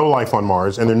 One, there's no life on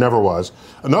Mars, and there never was.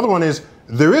 Another one is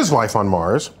there is life on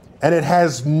Mars, and it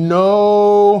has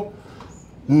however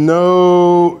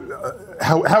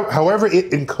it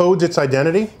encodes its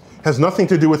identity has nothing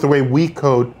to do with the way we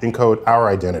encode our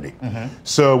identity. Mm-hmm.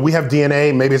 So we have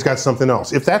DNA, maybe it's got something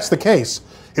else. If that's the case,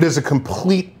 it is a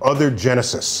complete other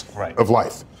genesis of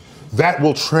life. That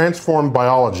will transform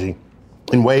biology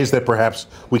in ways that perhaps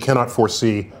we cannot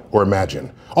foresee or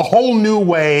imagine. A whole new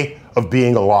way of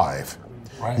being alive.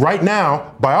 Right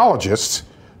now, biologists,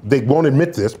 they won't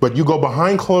admit this, but you go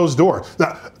behind closed doors.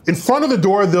 Now, in front of the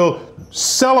door, they'll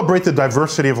celebrate the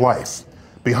diversity of life.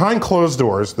 Behind closed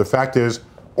doors, the fact is,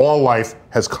 all life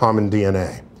has common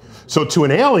DNA. So to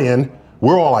an alien,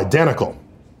 we're all identical,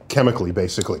 chemically,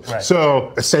 basically. Right.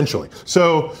 So essentially,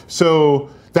 so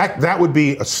that would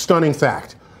be a stunning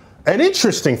fact. An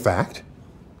interesting fact,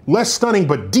 less stunning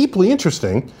but deeply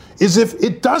interesting, is if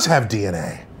it does have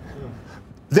DNA.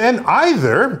 Then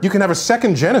either you can have a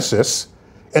second genesis,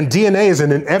 and DNA is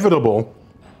an inevitable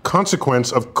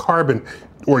consequence of carbon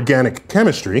organic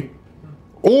chemistry,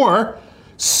 or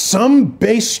some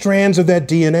base strands of that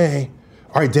DNA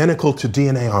are identical to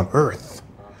DNA on Earth.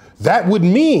 That would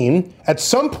mean at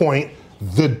some point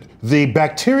the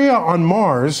bacteria on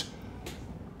Mars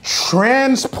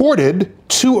transported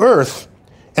to Earth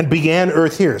and began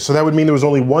Earth here. So that would mean there was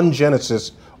only one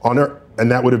genesis on Earth,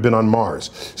 and that would have been on Mars.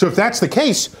 So if that's the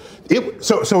case,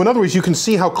 so in other words, you can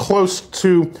see how close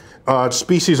to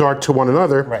species are to one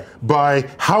another by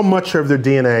how much of their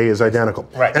DNA is identical.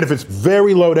 Right. And if it's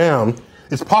very low down,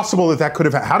 it's possible that could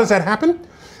have. How does that happen?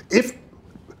 If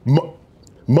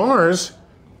Mars,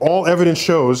 all evidence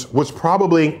shows, was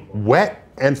probably wet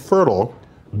and fertile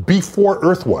before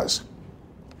Earth was.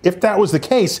 If that was the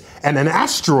case and an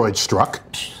asteroid struck,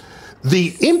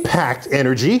 the impact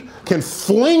energy can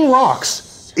fling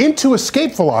rocks into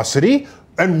escape velocity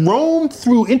and roam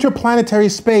through interplanetary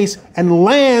space and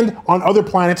land on other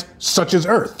planets such as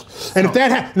Earth. And if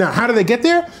that now, how do they get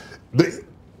there?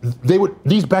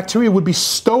 These bacteria would be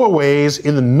stowaways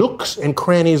in the nooks and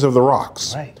crannies of the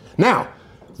rocks. Right. Now,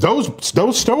 those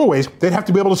stowaways, they'd have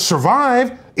to be able to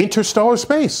survive interstellar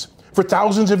space for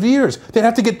thousands of years. They'd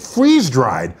have to get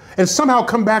freeze-dried and somehow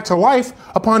come back to life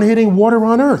upon hitting water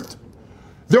on Earth.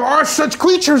 There are such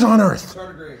creatures on Earth.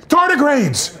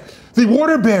 Tardigrades, the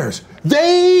water bears.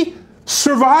 They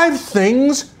survive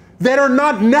things that are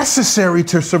not necessary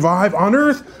to survive on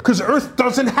Earth because Earth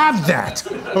doesn't have that.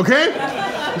 Okay?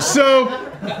 So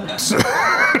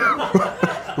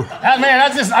man,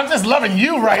 I'm just loving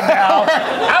you right now.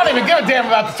 I don't even give a damn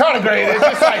about the tardigrade. It's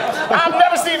just like, I've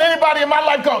never seen anybody in my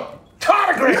life go,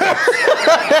 tardigrade!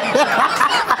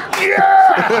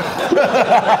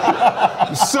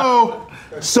 Yeah! So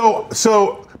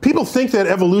people think that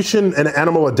evolution, an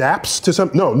animal adapts to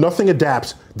something. No, nothing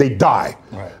adapts. They die.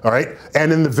 Right. All right?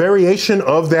 And in the variation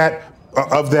of that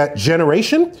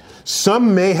generation,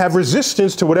 some may have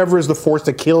resistance to whatever is the force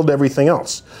that killed everything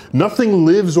else. Nothing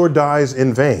lives or dies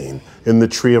in vain in the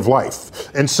tree of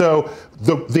life. And so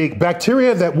the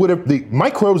bacteria the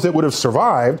microbes that would have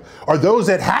survived are those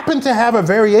that happen to have a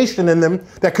variation in them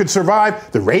that could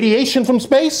survive the radiation from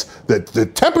space, the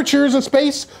temperatures in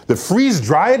space, the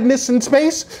freeze-driedness in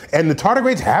space, and the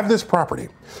tardigrades have this property.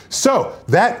 So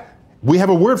we have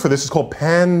a word for this, it's called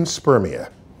panspermia.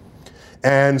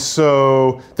 And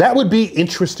so that would be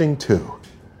interesting too.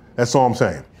 That's all I'm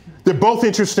saying. They're both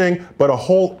interesting, but a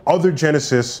whole other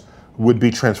genesis would be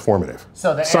transformative.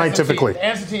 So the scientifically.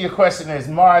 Answer to your question is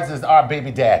Mars is our baby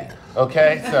daddy.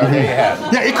 Okay? So there you have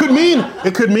it. Yeah, it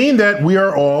could mean that we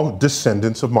are all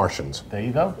descendants of Martians. There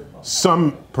you go.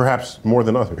 Some perhaps more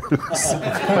than others.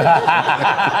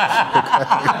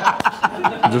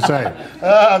 I'm just saying.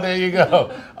 Oh, there you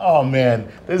go. Oh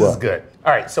man, this is good.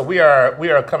 All right, so we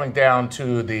are coming down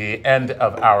to the end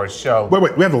of our show.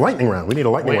 Wait, we have a lightning round. We need a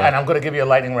lightning round. And I'm going to give you a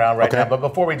lightning round right now. But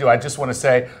before we do, I just want to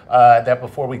say that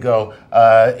before we go,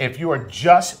 if you are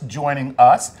just joining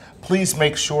us, please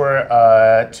make sure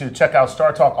to check out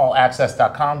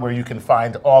StarTalkAllAccess.com where you can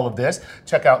find all of this.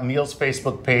 Check out Neil's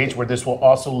Facebook page where this will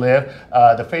also live.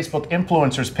 The Facebook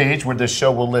influencers page where this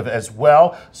show will live as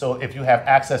well. So if you have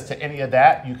access to any of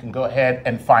that, you can go ahead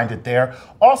and find it there.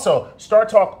 Also, Star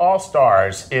Talk All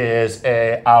Stars is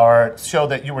our show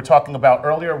that you were talking about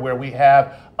earlier where we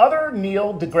have other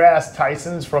Neil deGrasse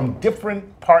Tysons from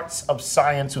different parts of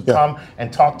science who come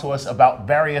and talk to us about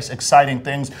various exciting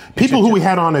things. People who we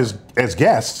had on as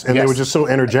guests, and they were just so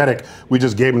energetic, we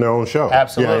just gave them their own show.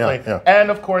 Absolutely. Yeah.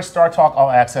 And of course,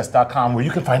 StarTalkAllAccess.com, where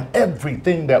you can find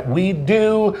everything that we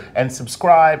do and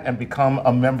subscribe and become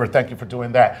a member. Thank you for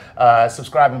doing that.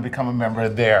 Subscribe and become a member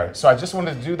there. So I just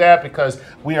wanted to do that because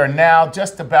we are now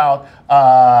just about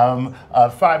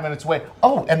 5 minutes away.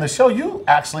 Oh, and the show you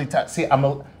actually see,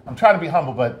 I'm trying to be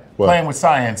humble, but Playing with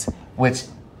Science, which,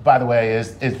 by the way,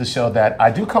 is the show that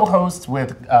I do co-host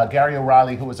with Gary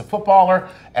O'Reilly, who is a footballer,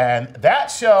 and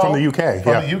that show from the UK,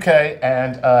 the UK,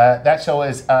 and that show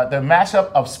is the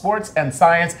mashup of sports and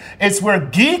science. It's where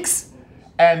geeks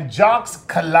and jocks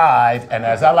collide, and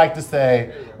as I like to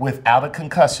say, without a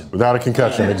concussion. Without a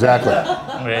concussion, exactly.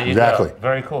 There you exactly. go.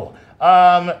 Very cool.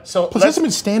 So Plus, hasn't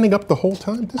been standing up the whole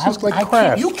time. This is like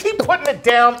crash. You keep putting it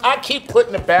down. I keep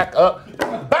putting it back up.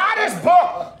 Buy this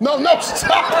book. No,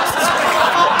 stop.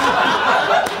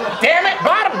 Damn it!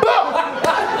 Buy the book.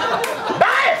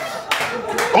 Buy it.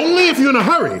 Only if you're in a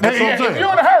hurry. That's all I'm saying. If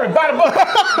you're in a hurry, buy the book.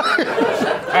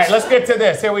 All right, let's get to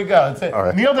this. Here we go. All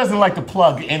right. Neil doesn't like to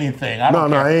plug anything. No,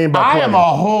 I ain't about plugging. I am a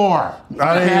whore.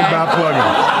 I ain't about plugging.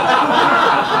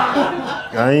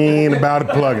 I ain't about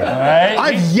plugging. Right.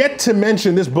 I've yet to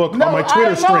mention this book on my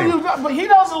Twitter stream. But he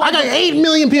doesn't like I got 8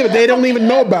 million people. They don't even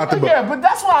know about the book. Yeah, but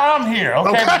that's why I'm here,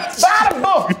 okay? Buy the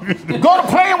book. Go to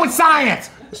Playing with Science.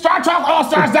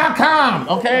 StarTalkAllStars.com.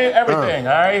 Okay, everything.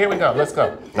 All right, here we go. Let's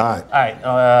go. All right.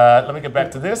 Let me get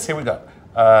back to this. Here we go.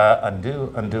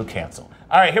 Undo, cancel.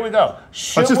 All right, here we go.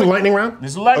 Is this the lightning round? This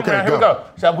is the lightning round. Here we go.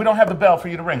 So we don't have the bell for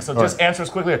you to ring, so just right. answer us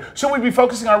quickly. Should we be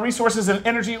focusing our resources and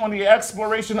energy on the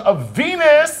exploration of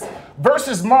Venus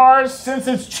versus Mars since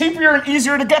it's cheaper and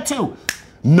easier to get to?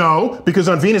 No, because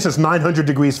on Venus it's 900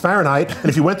 degrees Fahrenheit, and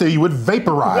if you went there, you would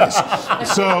vaporize.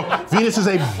 So Venus is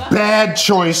a bad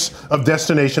choice of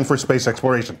destination for space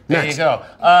exploration. Next. There you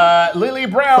go. Lily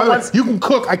Brown. By the way, you can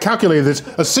cook, I calculated this,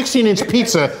 a 16-inch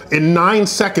pizza in 9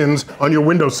 seconds on your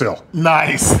windowsill.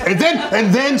 Nice. And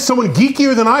then someone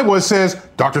geekier than I was says,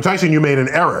 Dr. Tyson, you made an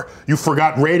error. You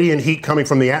forgot radiant heat coming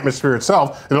from the atmosphere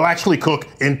itself. It'll actually cook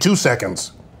in 2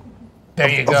 seconds. There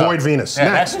you go. Avoid Venus.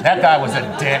 Yeah, that guy was a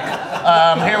dick.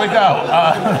 Here we go.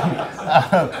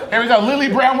 Here we go. Lily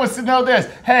Brown wants to know this.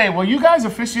 Hey, will you guys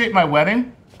officiate my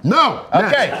wedding? No.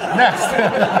 Okay, next.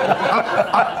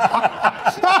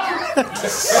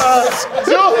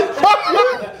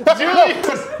 Julie.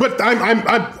 But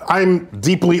I'm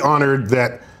deeply honored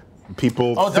that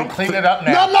people. Oh, don't clean it up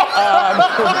now. No.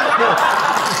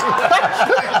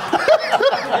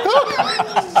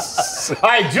 All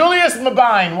right, Julius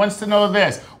Mabine wants to know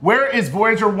this. Where is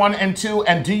Voyager 1 and 2,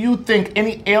 and do you think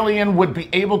any alien would be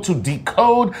able to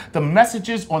decode the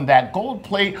messages on that gold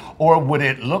plate, or would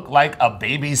it look like a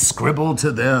baby scribble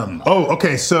to them? Oh,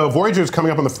 okay. So Voyager is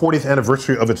coming up on the 40th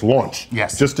anniversary of its launch.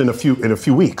 Yes. Just in a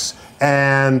few weeks.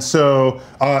 And so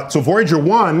Voyager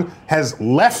 1 has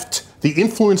left the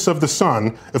influence of the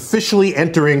sun, officially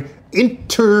entering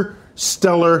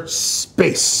interstellar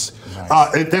space.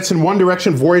 Nice. That's in one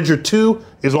direction. Voyager 2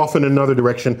 is off in another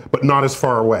direction, but not as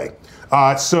far away.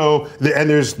 There's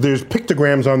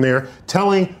pictograms on there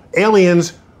telling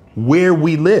aliens where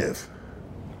we live.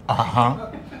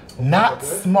 Not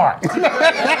smart.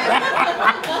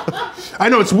 I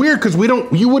know, it's weird because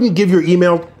you wouldn't give your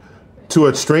email to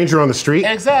a stranger on the street.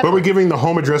 Exactly. But we're giving the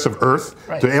home address of Earth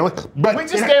to aliens. But we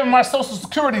just gave them our social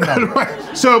security number.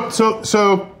 Right. So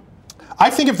I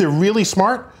think if they're really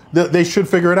smart, they should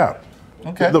figure it out.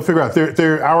 Okay. They'll figure out.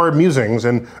 They're our musings.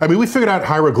 And I mean, we figured out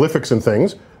hieroglyphics and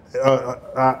things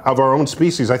of our own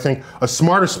species. I think a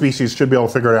smarter species should be able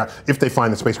to figure it out if they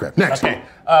find the spacecraft. Next. Okay.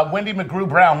 Wendy McGrew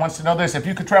Brown wants to know this. If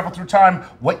you could travel through time,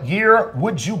 what year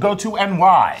would you go to and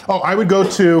why? Oh, I would go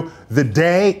to the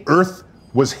day Earth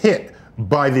was hit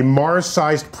by the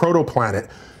Mars-sized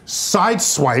protoplanet,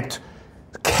 sideswiped,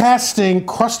 casting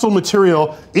crustal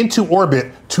material into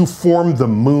orbit to form the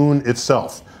moon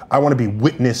itself. I want to be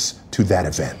witness to that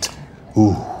event.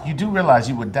 Ooh. You do realize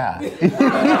you would die.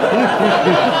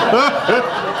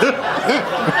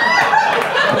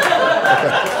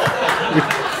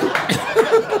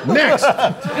 Next.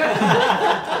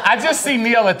 I just see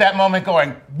Neil at that moment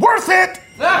going, worth it!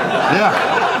 Yeah.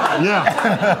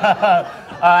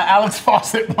 Alex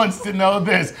Fawcett wants to know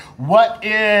this. What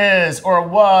is or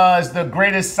was the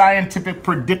greatest scientific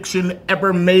prediction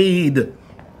ever made?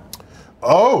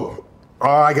 Oh,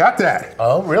 I got that.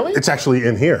 Oh, really? It's actually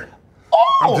in here.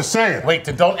 Oh! I'm just saying. Wait,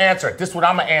 then don't answer it. This is what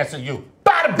I'm going to answer you.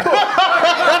 Buy the book!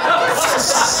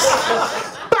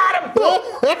 Buy the book!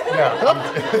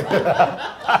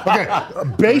 Okay,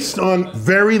 based on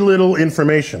very little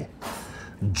information,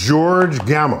 George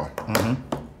Gamow,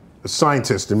 a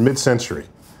scientist in mid-century,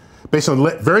 based on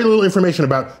very little information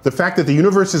about the fact that the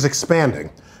universe is expanding,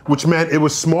 which meant it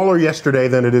was smaller yesterday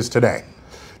than it is today.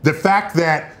 The fact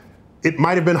that it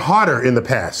might have been hotter in the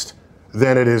past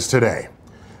than it is today.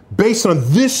 Based on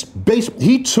this,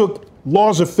 he took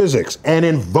laws of physics and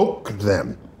invoked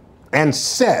them and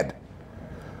said,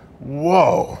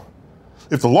 whoa,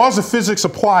 if the laws of physics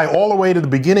apply all the way to the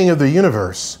beginning of the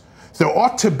universe, there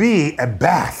ought to be a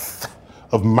bath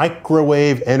of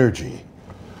microwave energy,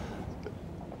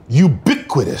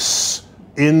 ubiquitous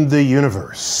in the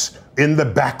universe, in the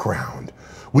background.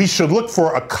 We should look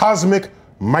for a cosmic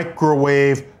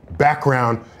microwave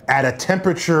background at a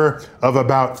temperature of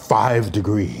about 5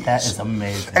 degrees. That is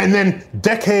amazing. And then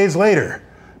decades later,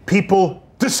 people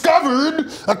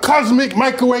discovered a cosmic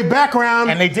microwave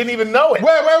background. And they didn't even know it.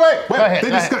 Wait. Go ahead.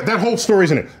 That whole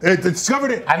story's in it. They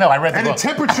discovered it. I know, I read the book. And the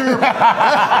temperature,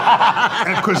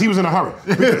 because he was in a hurry.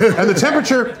 And the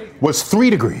temperature was 3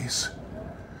 degrees.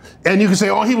 And you can say,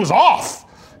 oh, he was off.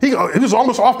 He was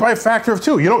almost off by a factor of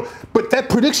 2, But that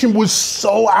prediction was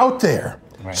so out there.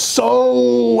 Right.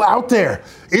 So out there.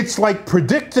 It's like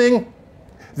predicting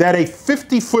that a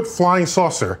 50-foot flying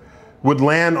saucer would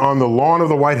land on the lawn of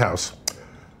the White House,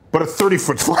 but a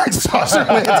 30-foot flying saucer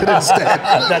landed instead.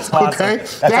 That's awesome. Okay?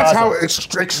 That's awesome. How No,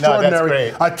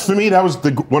 extraordinary. that's To me, that was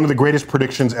one of the greatest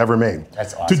predictions ever made.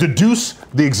 That's awesome. To deduce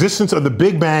the existence of the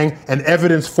Big Bang and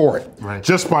evidence for it,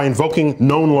 just by invoking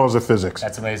known laws of physics.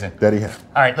 That's amazing. That he had.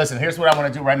 All right, listen, here's what I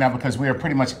want to do right now because we are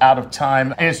pretty much out of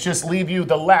time. Is just leave you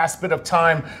the last bit of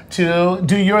time to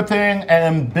do your thing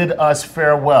and bid us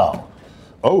farewell.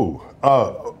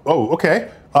 Okay.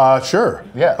 Sure.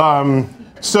 Yeah.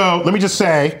 So let me just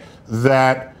say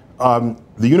that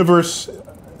the universe,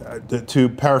 to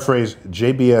paraphrase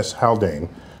J.B.S. Haldane,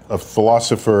 a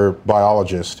philosopher,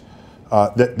 biologist,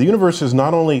 that the universe is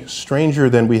not only stranger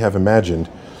than we have imagined,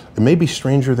 it may be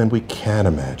stranger than we can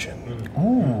imagine.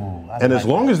 Ooh. And as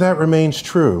long as that remains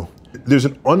true, there's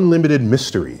an unlimited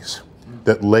mysteries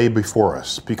that lay before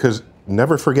us. Because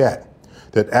never forget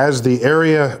that as the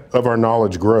area of our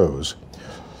knowledge grows,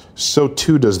 so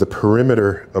too does the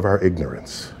perimeter of our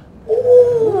ignorance.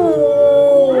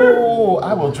 Ooh,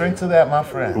 I will drink to that, my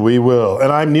friend. We will.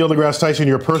 And I'm Neil deGrasse Tyson,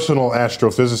 your personal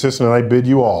astrophysicist, and I bid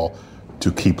you all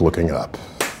to keep looking up.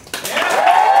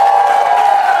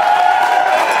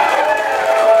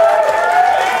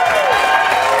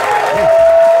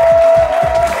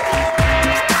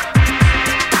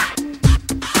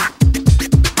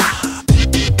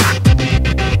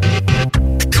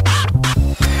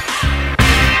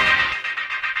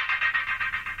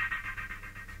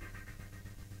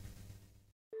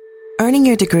 Earning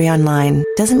your degree online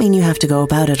doesn't mean you have to go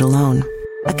about it alone.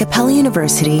 At Capella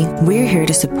University, we're here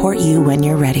to support you when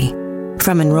you're ready.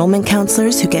 From enrollment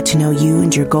counselors who get to know you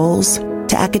and your goals,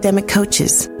 to academic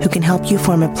coaches who can help you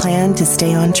form a plan to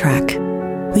stay on track.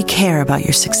 We care about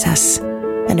your success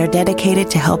and are dedicated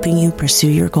to helping you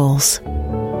pursue your goals.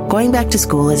 Going back to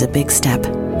school is a big step,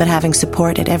 but having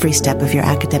support at every step of your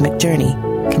academic journey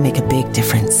can make a big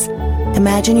difference.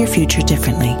 Imagine your future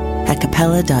differently at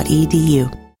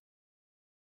capella.edu.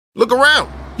 Look around.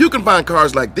 You can find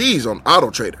cars like these on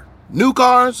AutoTrader. New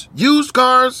cars, used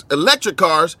cars, electric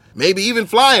cars, maybe even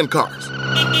flying cars.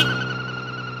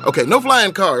 Okay, no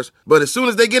flying cars, but as soon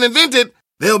as they get invented,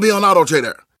 they'll be on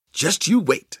AutoTrader. Just you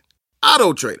wait.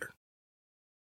 AutoTrader.